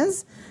نستخدم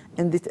السنس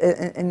in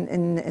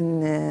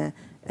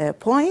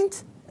point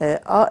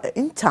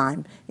in time،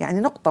 يعني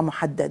نقطة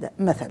محددة.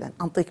 مثلا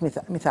أنطيك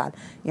مثال،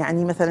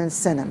 يعني مثلا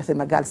السنة مثل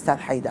ما قال أستاذ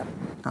حيدر،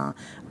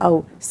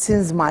 أو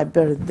since my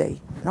birthday،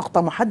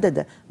 نقطة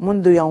محددة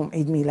منذ يوم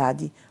عيد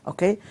ميلادي.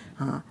 أوكي،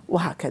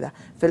 وهكذا.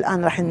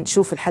 فالآن راح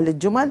نشوف الحل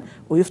الجمل،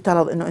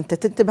 ويفترض أنه أنت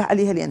تنتبه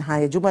عليها لأن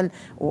هاي جمل،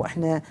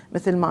 وإحنا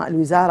مثل ما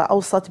الوزارة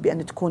أوصت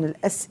بأن تكون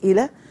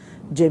الأسئلة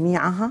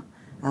جميعها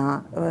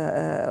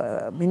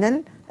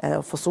من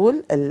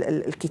فصول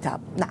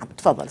الكتاب. نعم،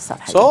 تفضل أستاذ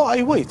حيدر. So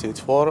I waited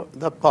for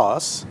the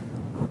bus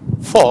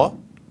for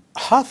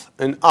half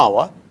an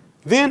hour,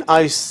 then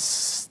I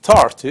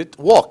started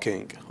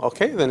walking.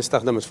 Okay, then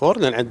استخدمت for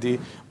لأن عندي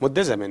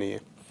مدة زمنية.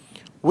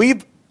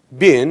 We've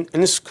been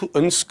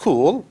in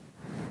school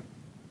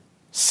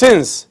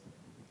since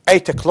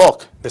 8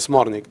 o'clock this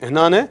morning.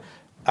 هنا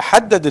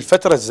أحدد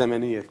الفترة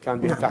الزمنية، كان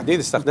بها تحديد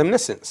استخدمنا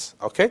since.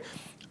 Okay,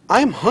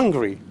 I'm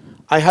hungry.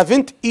 I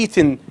haven't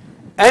eaten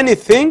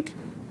anything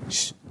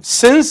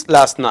since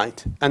last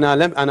night.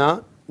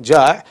 أنا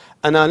جائع.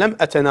 أنا لم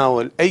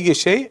أتناول أي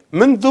شيء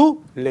منذ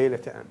ليلة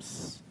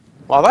أمس.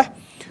 واضح؟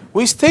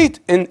 We stayed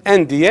in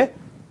India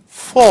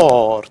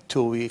for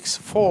 2 weeks.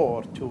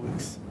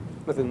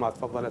 مثل ما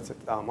تفضلت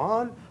ست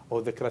آمال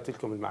وذكرت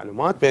لكم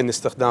المعلومات بأن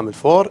استخدام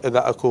الفور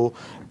إذا أكو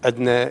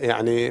عندنا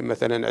يعني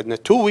مثلا عندنا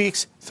 2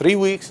 weeks 3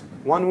 weeks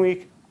 1 week،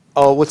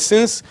 أو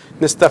since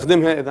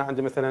نستخدمها إذا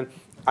عندي مثلا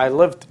I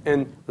lived in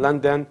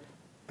London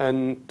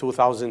in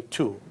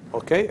 2002.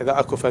 اوكي، اذا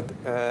اكو فد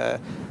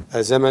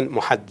زمن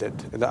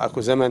محدد، اذا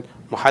اكو زمن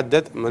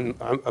محدد من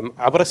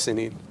عبر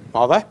السنين.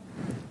 واضح؟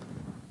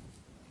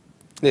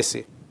 Let's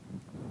see.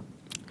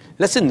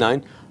 Lesson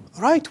 9.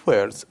 Write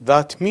words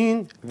that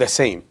mean the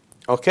same.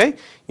 اوكي،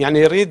 يعني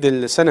يريد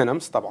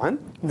السينونيمز طبعا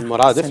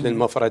المرادف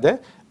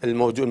للمفردة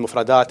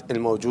المفردات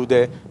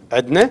الموجودة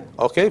عندنا.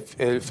 اوكي،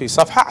 في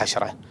صفحة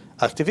 10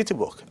 Activity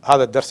Book.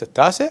 هذا الدرس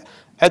التاسع.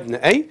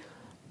 عندنا اي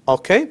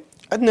اوكي،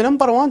 عندنا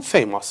نمبر 1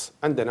 famous.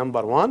 عندنا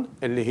نمبر 1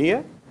 اللي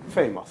هي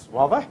famous.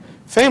 واضح؟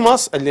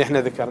 famous اللي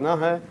احنا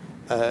ذكرناها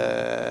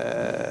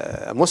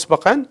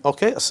مسبقا.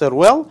 اوكي،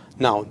 تصير well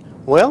noun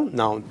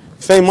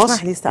famous.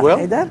 اسمح لي استاذ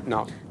حيدر،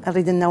 نعم.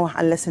 اريد ننوه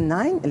على lesson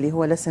 9 اللي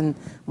هو lesson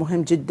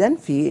مهم جدا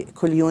في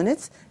كل يونت.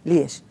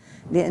 ليش؟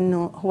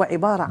 لانه هو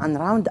عبارة عن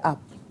round up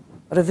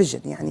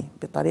revision، يعني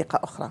بطريقة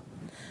اخرى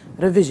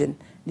revision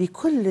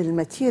لكل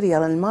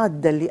الماتيريال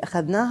المادة اللي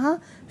اخذناها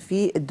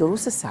في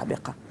الدروس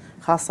السابقة،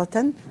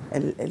 خاصة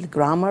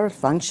الجرامر،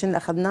 الفانكشن اللي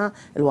أخذناه،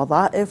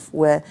 الوظائف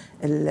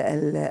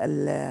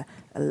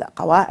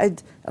والقواعد،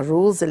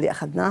 الرولز اللي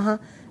أخذناها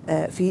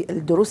في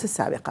الدروس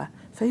السابقة.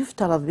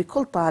 فيفترض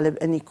بكل طالب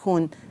أن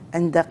يكون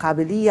عنده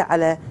قابلية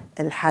على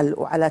الحل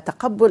وعلى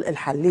تقبل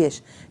الحل.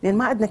 ليش؟ لأن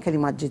ما عندنا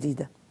كلمات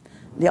جديدة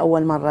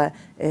لأول مرة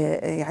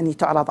يعني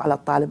تعرض على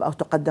الطالب أو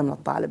تقدم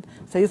للطالب.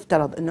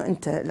 فيفترض أنه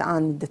أنت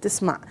الآن بدك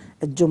تسمع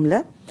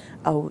الجملة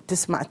أو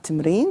تسمع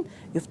التمرين،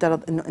 يفترض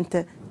أنه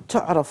أنت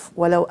تعرف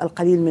ولو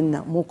القليل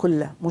منه، مو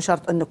كله، مو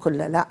شرط انه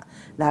كله، لا،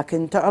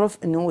 لكن تعرف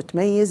انه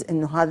وتميز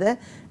انه هذا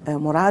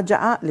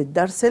مراجعة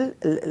للدرس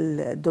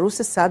الدروس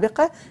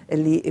السابقة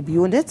اللي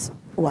بيونت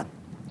 1.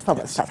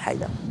 تفضل استاذ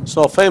حيدر.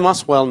 So famous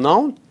well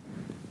known.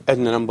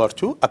 عندنا نمبر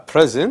 2 a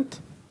present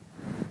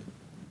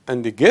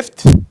and a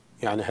gift،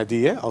 يعني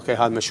هدية. اوكي،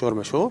 هذا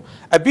مشهور.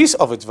 a piece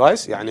of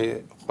advice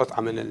يعني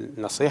قطعة من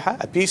النصيحة.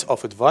 a piece of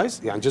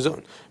advice يعني جزء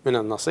من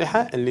النصيحة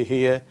اللي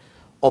هي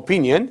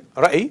opinion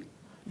رأي.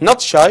 not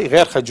shy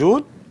غير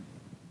خجول.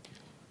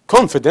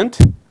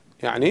 confident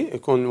يعني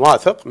يكون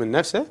واثق من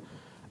نفسه.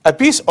 a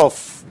piece of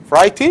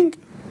writing.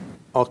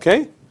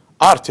 اوكي،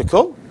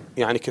 article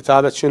يعني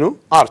كتابة شنو؟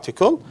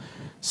 article.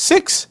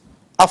 6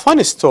 a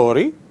funny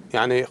story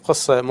يعني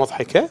قصة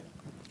مضحكة.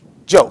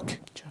 joke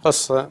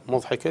قصة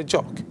مضحكة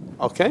joke.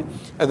 اوكي،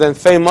 اذا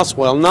famous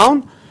well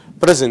known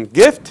present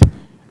gift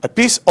a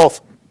piece of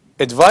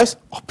advice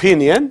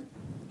opinion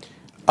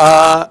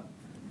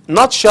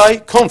not shy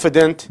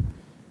confident.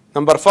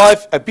 Number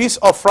 5 a piece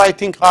of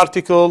writing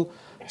article.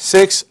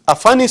 6 a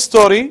funny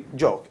story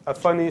joke. a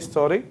funny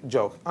story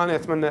joke. أنا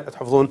أتمنى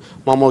تحفظون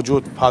ما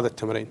موجود بهذا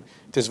التمرين.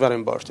 It is very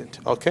important.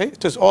 Okay,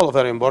 it is all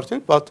very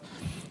important, but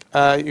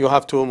you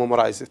have to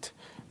memorize it.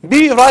 B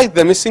write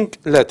the missing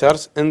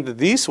letters in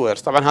these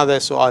words. طبعا هذا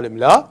سؤال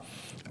إملاء.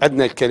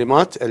 عندنا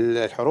الكلمات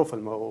الحروف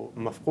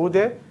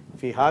المفقودة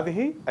في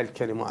هذه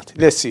الكلمات.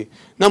 Let's see.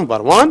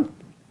 Number 1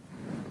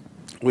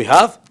 we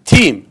have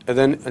team.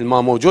 إذا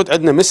ما موجود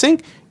عندنا missing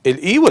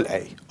الإي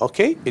والأي.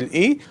 أوكي،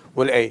 الإي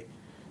والأي.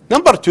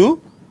 Number 2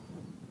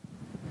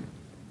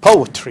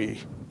 poetry.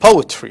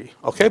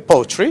 أوكي،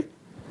 poetry.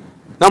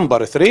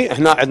 Number 3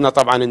 هنا عندنا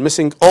طبعا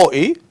الميسنج أو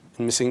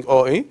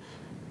إي.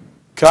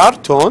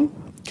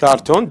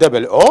 cartoon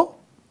double O.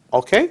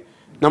 أوكي.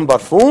 Number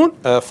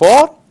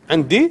 4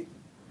 عندي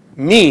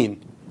mean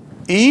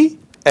E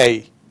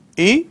A.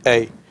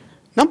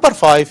 Number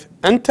 5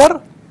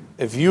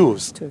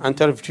 interviews.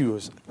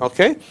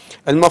 اوكي،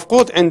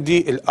 المفقود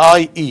عندي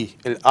الاي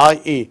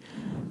اي.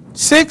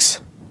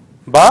 6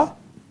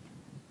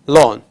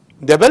 بالون.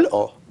 دبل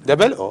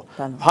او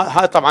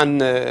هاي طبعا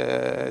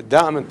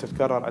دائما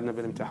تتكرر عندنا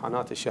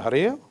بالامتحانات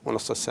الشهريه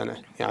ونص السنه،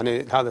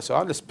 يعني هذا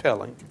سؤال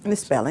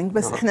السبيلنج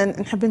بس احنا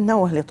نحب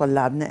ننوه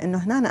لطلابنا انه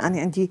هنا انا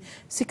عندي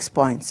 6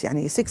 بوينتس،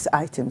 يعني 6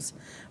 ايتمز،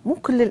 مو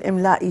كل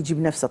الاملاء يجي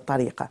بنفس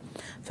الطريقه،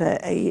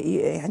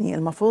 يعني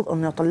المفروض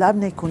انه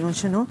طلابنا يكونون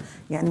شنو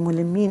يعني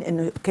ملمين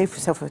انه كيف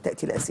سوف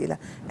تاتي الاسئله.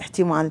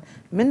 احتمال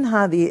من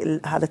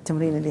هذا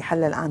التمرين اللي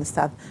حله الان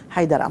استاذ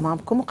حيدر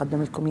امامكم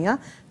وقدم لكم اياه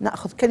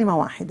ناخذ كلمه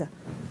واحده،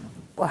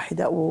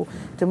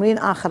 وتمرين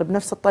آخر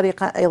بنفس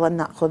الطريقة أيضا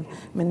نأخذ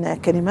من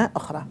كلمة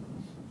أخرى.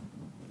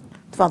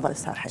 تفضل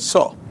أستاذ حيدر.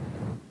 So,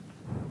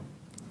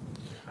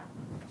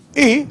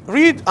 E.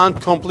 Read and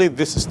complete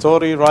this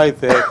story. Write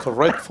the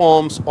correct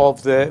forms of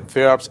the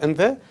verbs in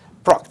the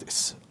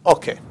practice.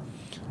 Okay.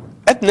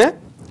 عندنا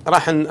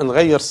راح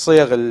نغير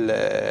صيغ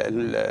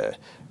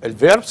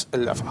الverbs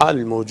الأفعال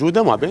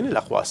الموجودة ما بين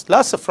الأقواس.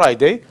 Last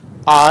Friday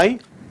I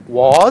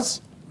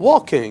was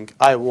walking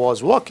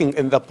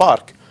in the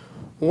park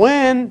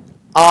when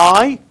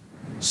I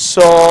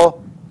saw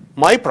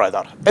my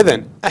brother.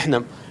 إذن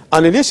احنا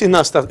أنا ليش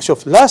الناس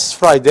شوف last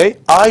Friday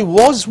I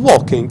was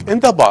walking in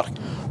the park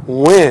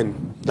when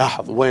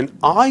لاحظ when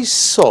I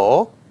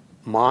saw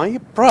my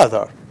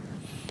brother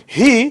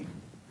he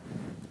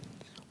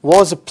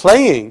was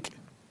playing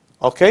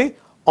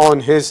on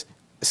his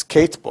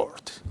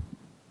skateboard.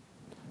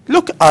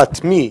 Look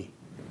at me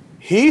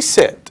he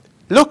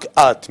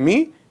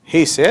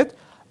said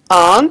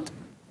and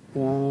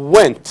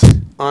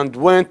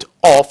went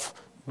off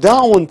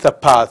down the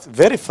path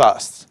very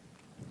fast.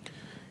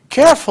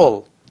 Careful,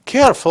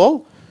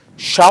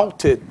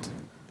 shouted.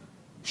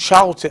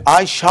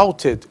 I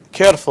shouted.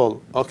 Careful,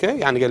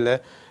 يعني قال له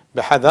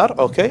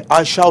بحذر.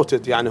 I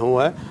shouted يعني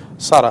هو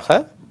صرخ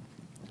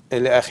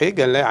لأخي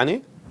قال له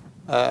يعني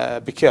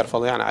be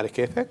careful يعني على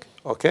كيفك.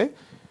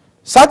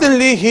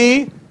 Suddenly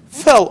he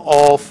fell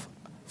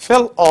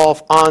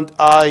off and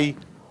I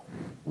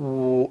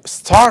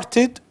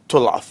started to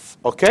laugh.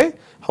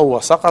 هو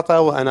سقط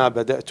وأنا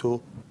بدأت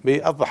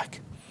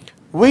بالضحك.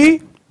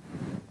 We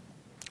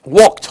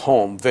walked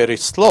home very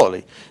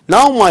slowly.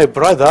 Now my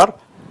brother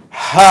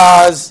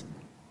has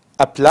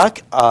a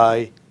black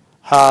eye.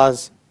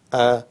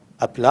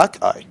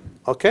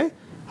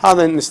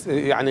 هذا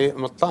يعني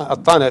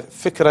اعطانا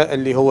فكرة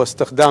اللي هو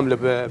استخدام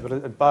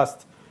الباست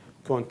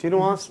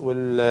continuous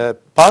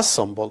والباست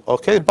سمبل.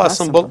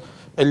 الباست سمبل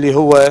اللي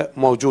هو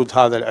موجود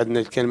هذا عندنا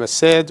الكلمة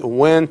said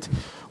went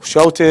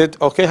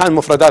shouted. هاي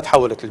المفردات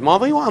حولت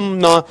للماضي.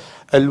 واما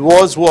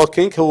الواز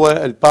walking هو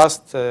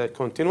الباست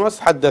كونتينوس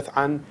تحدث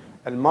عن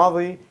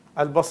الماضي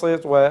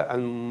البسيط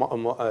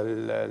والماضي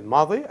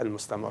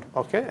المستمر.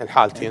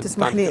 الحالتين.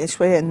 تسمح لي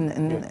شويه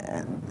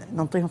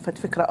ننطيهم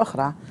فكره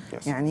اخرى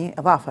يعني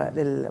اضافه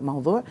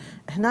للموضوع.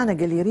 هنا أنا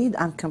قال لي read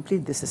and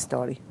complete this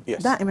story.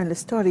 دائما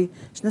الستوري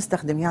ايش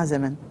نستخدم يا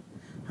زمن؟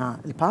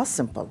 الباست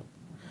سمبل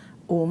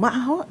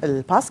ومعه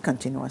الباست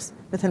كونتينوس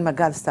مثل ما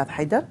قال استاذ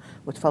حيدر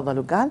وتفضل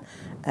وقال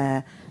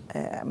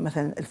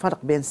مثلا الفرق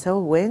بين so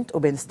went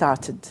وبين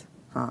started.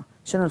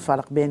 شنو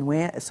الفرق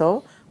بين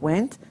so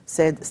went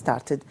said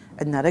started؟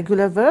 عندنا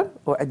regular verb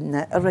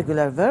وعندنا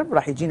irregular verb.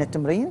 راح يجينا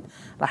تمرين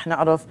راح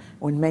نعرف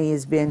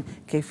ونميز بين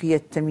كيفية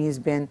التمييز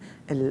بين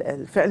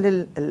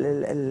الفعل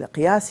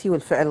القياسي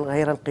والفعل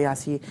غير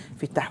القياسي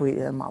في التحويل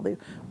إلى الماضي.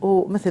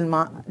 ومثل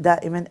ما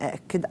دائما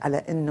أأكد على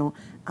أنه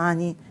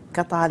أني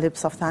كطالب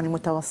صف ثاني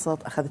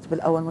متوسط أخذت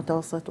بالأول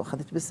متوسط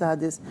وأخذت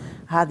بالسادس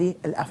هذه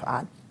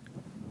الأفعال.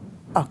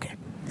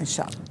 إن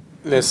شاء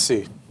الله. Let's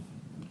see.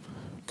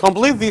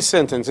 Complete these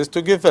sentences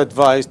to give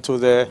advice to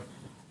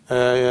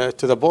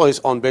the boys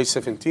on page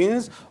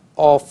 17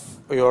 of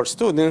your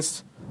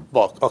students'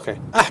 book.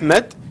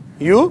 Ahmed,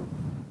 you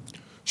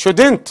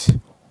shouldn't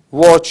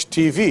watch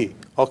TV.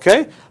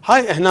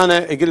 هاي هنا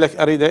أنا يقول لك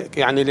أريد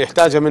يعني اللي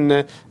يحتاجه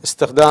منه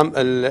استخدام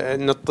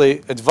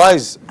نعطي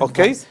advice.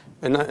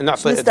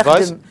 نعطي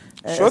advice.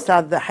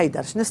 أستاذ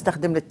حيدر شو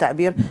نستخدم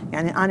للتعبير؟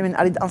 يعني أنا من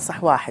أريد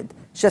أنصح واحد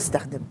شو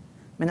استخدم؟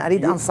 من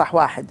أريد أنصح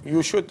واحد.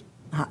 You should.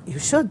 You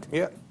should.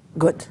 Yeah.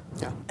 Good.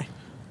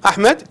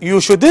 Ahmed, you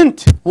shouldn't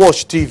watch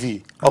TV.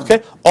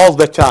 All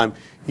the time.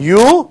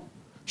 You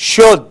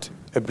should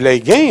play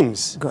games.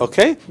 Good.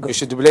 Good. You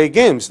should play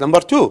games. Number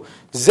 2.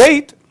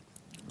 Zaid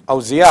or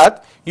Ziyad,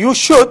 you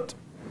should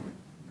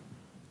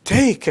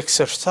take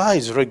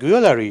exercise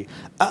regularly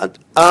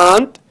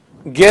and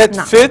get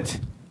fit.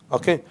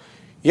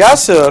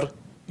 Yasser,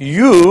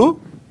 you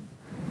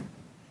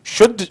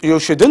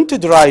shouldn't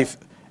drive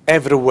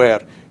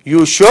everywhere.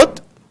 You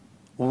should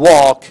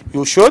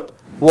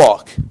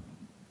walk.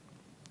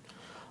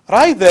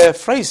 Write the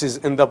phrases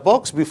in the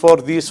box before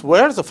these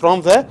words from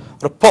the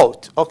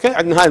report.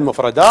 عندنا هاي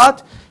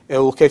المفردات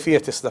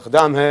وكيفية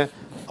استخدامها.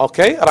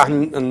 راح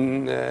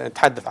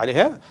نتحدث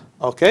عليها.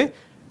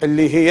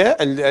 اللي هي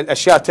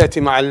الأشياء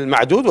تأتي مع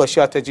المعدود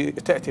وأشياء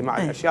تأتي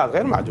مع الأشياء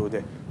غير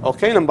معدودة.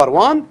 Number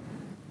 1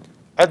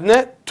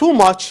 عندنا too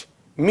much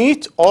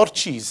meat or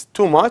cheese.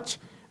 Too much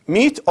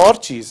meat or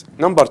cheese.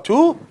 Number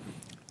 2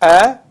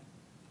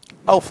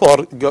 أو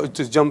 4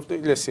 to jump.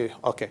 Let's see.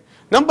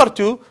 Number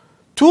 2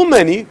 too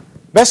many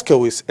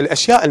بسكويس،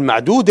 الاشياء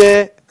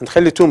المعدوده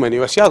نخلي too many،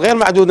 والاشياء غير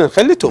معدوده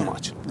نخلي too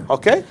much.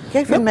 اوكي،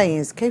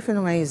 كيف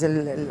نميز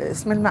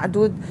الاسم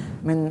المعدود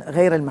من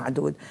غير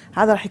المعدود؟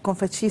 هذا راح يكون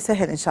فد شيء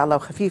سهل ان شاء الله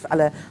وخفيف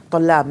على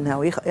طلابنا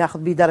وياخذ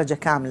به درجه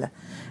كامله.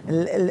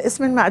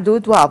 الاسم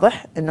المعدود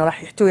واضح انه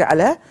راح يحتوي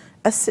على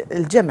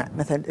الجمع،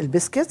 مثلا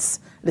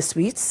البسكتس،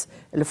 السويتس،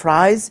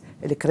 الفرايز،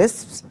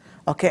 الكريسبس.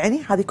 اوكي،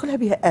 يعني هذه كلها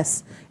بها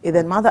اس.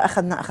 اذا ماذا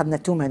اخذنا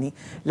too many.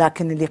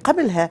 لكن اللي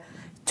قبلها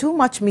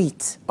too much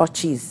meat or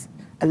cheese،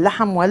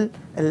 اللحم والجبنه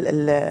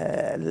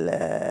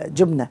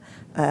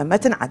ما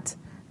تنعد،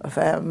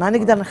 فما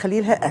نقدر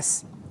نخلي لها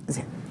اس.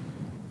 زين.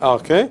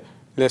 اوكي،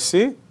 let's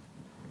see.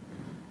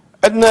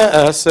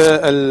 عندنا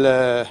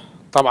هسه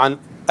طبعا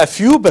a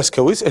few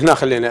بسكويتس، هنا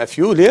خلينا a few.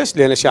 ليش؟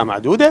 لان اشياء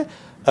معدوده.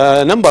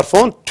 نمبر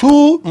 4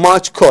 too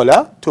much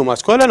cola.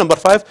 نمبر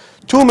 5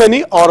 too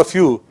many or a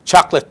few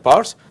chocolate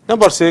bars.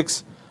 نمبر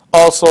 6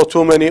 also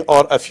too many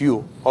or a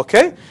few.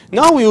 Okay,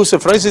 now we use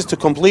phrases to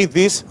complete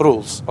these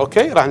rules.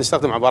 Okay, راح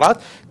نستخدم عبارات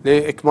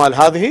لإكمال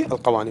هذه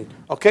القوانين.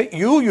 Okay,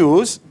 you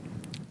use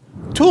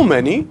too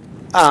many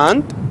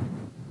and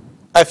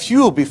a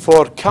few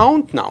before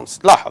count nouns.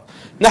 لاحظ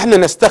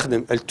نحن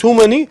نستخدم ال too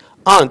many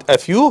and a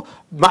few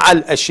مع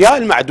الأشياء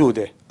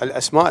المعدودة،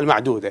 الأسماء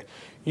المعدودة.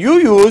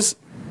 You use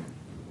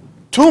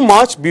too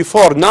much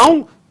before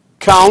noun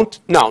count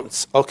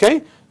nouns. Okay,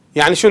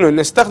 يعني شنو؟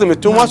 نستخدم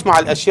too much مع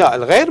الاشياء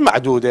الغير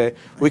معدوده.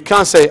 We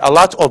can say a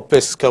lot of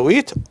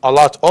biscuit, a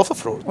lot of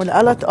fruit.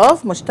 وال lot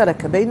of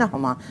مشتركه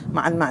بينهما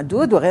مع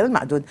المعدود وغير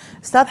المعدود.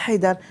 استاذ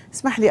حيدر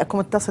اسمح لي اكون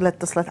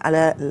اتصلت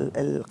على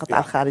القطعه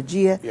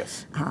الخارجيه.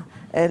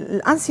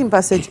 الانسين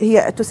باسج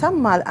هي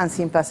تسمى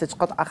الانسين باسج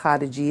قطعه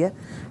خارجيه،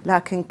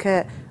 لكن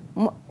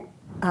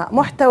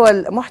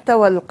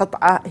محتوى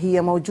القطعة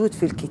هي موجود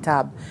في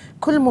الكتاب،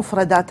 كل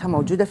مفرداتها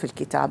موجودة في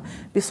الكتاب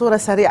بصورة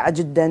سريعة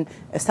جدا.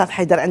 أستاذ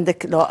حيدر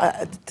عندك لو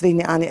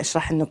تريني أنا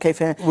أشرح إنه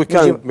كيف we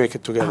can make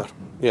it together.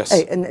 Yes.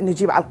 أي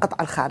نجيب على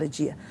القطعة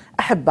الخارجية.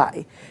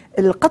 أحبائي،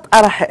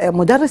 القطعة راح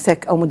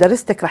مدرسك أو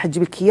مدرستك راح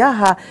تجيب لك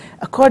إياها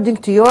according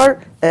to your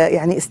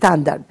يعني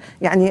standard.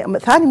 يعني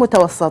ثاني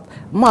متوسط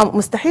ما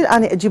مستحيل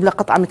أنا أجيب له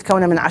قطعة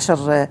متكونة من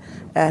 10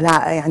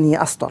 لا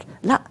يعني أسطر،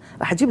 لا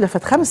راح أجيب له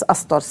 5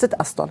 أسطر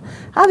 6 أسطر.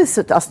 هذه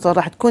ال6 أسطر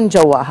راح تكون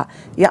جواها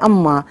يا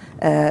أما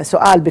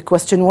سؤال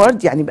بكويستشن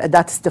وورد يعني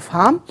بأداة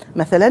استفهام،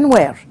 مثلا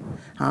where.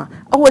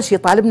 أول شيء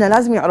طالبنا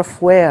لازم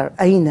يعرف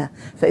where أين،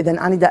 فإذا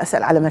أنا دا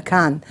أسأل على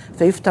مكان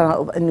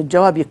فيفترض أن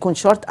الجواب يكون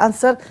short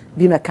answer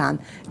بمكان.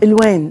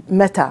 الوين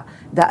متى،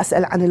 دا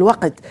أسأل عن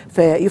الوقت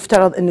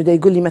فيفترض أنه دا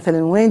يقول لي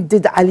مثلا وين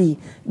did علي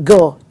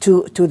go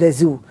to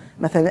the zoo،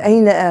 مثلا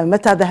أين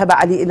متى ذهب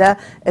علي إلى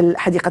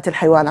حديقة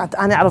الحيوانات.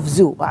 أنا أعرف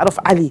زو وأعرف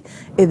علي.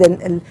 إذا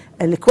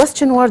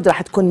الكويستشن وورد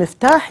راح تكون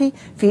مفتاحي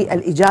في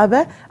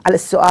الإجابة على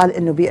السؤال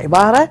إنه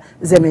بعبارة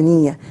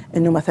زمنية،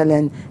 إنه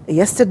مثلا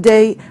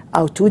yesterday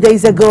أو 2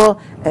 days ago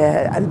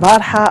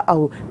البارحة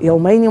أو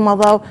يومين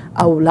مضوا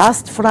أو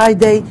last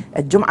Friday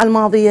الجمعة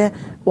الماضية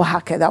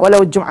وهكذا.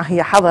 ولو الجمعة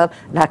هي حظر،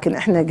 لكن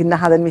احنا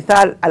قلنا هذا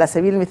المثال على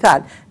سبيل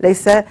المثال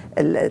ليس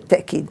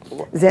التأكيد.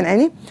 زين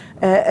عيني.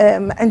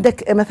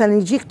 عندك مثلا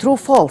يجيك true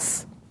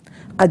false،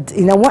 قد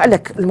ينوع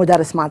لك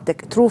المدرس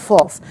مالتك true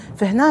false،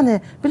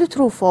 فهنا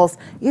بالtrue false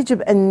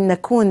يجب أن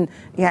نكون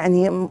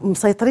يعني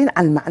مسيطرين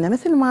على المعنى،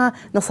 مثل ما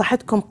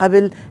نصحتكم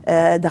قبل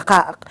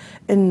دقائق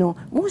إنه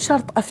مو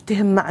شرط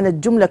أفتهم معنى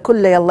الجملة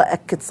كلها يلا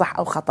أكد صح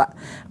أو خطأ،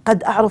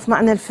 قد أعرف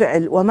معنى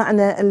الفعل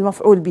ومعنى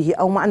المفعول به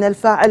أو معنى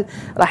الفاعل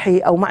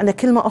أو معنى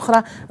كلمة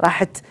أخرى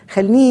راح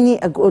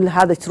تخليني أقول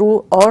هذا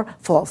true or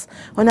false.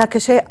 هناك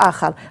شيء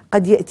آخر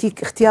قد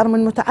يأتيك اختيار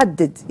من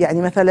متعدد،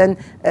 يعني مثلا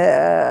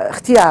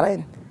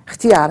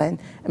اختيارين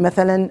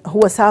مثلا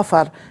هو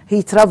سافر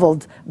he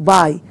traveled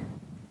by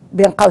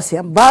بين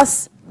قوسين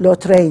باص لو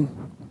ترين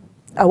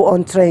أو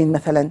on train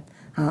مثلا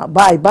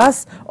باي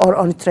باس اور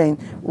اون ترين.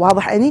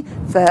 واضح عيني؟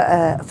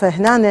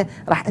 فهنا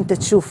راح انت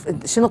تشوف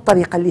شنو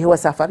الطريقه اللي هو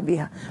سافر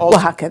بها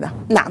وهكذا.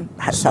 نعم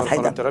استاذ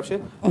حيدر.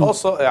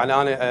 يعني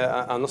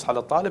انا انصح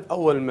للطالب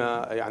اول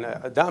ما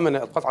يعني دائما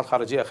القطعه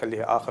الخارجيه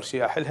اخليها اخر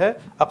شيء احلها،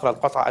 اقرا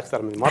القطعه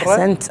اكثر من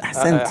مره.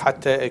 احسنت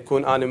حتى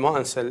يكون انا ما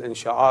انسى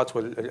الانشاءات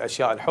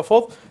والاشياء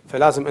الحفظ.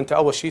 فلازم انت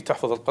اول شيء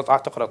تحفظ القطعه،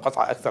 تقرا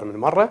القطعه اكثر من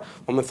مره،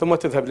 ومن ثم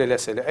تذهب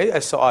للاسئله. اي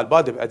السؤال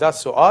بادئ باداه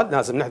سؤال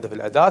لازم نحذف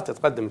الاداه،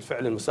 تقدم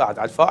الفعل المساعد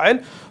على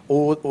الفاعل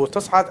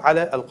وتصعد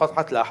على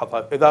القطعة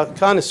تلاحظها. إذا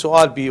كان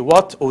السؤال ب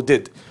what و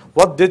did،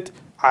 what did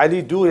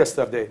علي do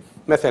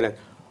yesterday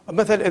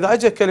مثلا إذا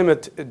أجت كلمة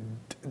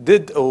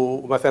did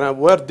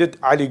ومثلا where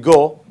did علي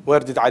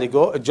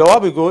go،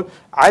 الجواب يقول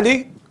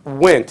علي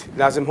went،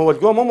 لازم هو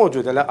الجو مو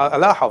موجودة. لا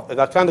ألاحظ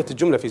إذا كانت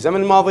الجملة في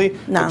زمن الماضي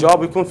نعم.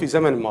 الجواب يكون في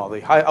زمن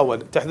الماضي. هاي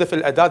أول تحذف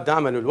الأداة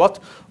دائما، الوات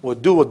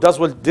والدو والداز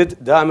والديد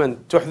دائما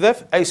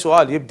تحذف. أي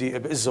سؤال يبدي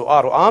بإز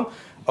وآر وآم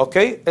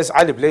اوكي از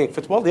علي بلاينج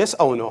فوتبول يس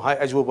او نو،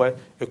 هاي اجوبه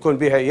يكون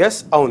بها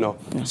يس او نو.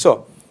 سو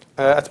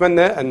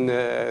اتمنى ان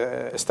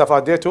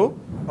استفادتوا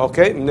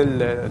اوكي من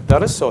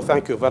الدرس. So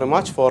thank you very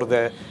much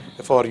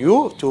for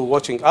you to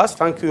watching us.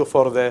 Thank you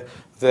for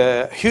the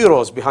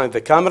heroes behind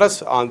the cameras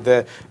and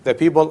the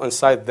people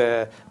inside the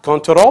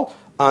control.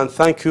 And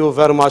thank you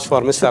very much for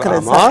Mr. شكرا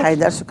أستاذ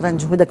حيدر، شكرا،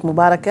 جهودك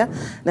مباركة.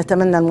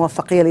 نتمنى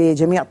الموفقية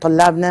لجميع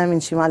طلابنا من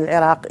شمال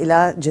العراق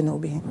إلى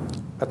جنوبه.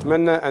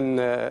 أتمنى أن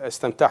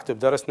استمتعت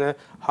بدرسنا.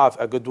 Have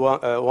a good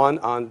one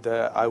and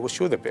I wish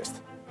you the best.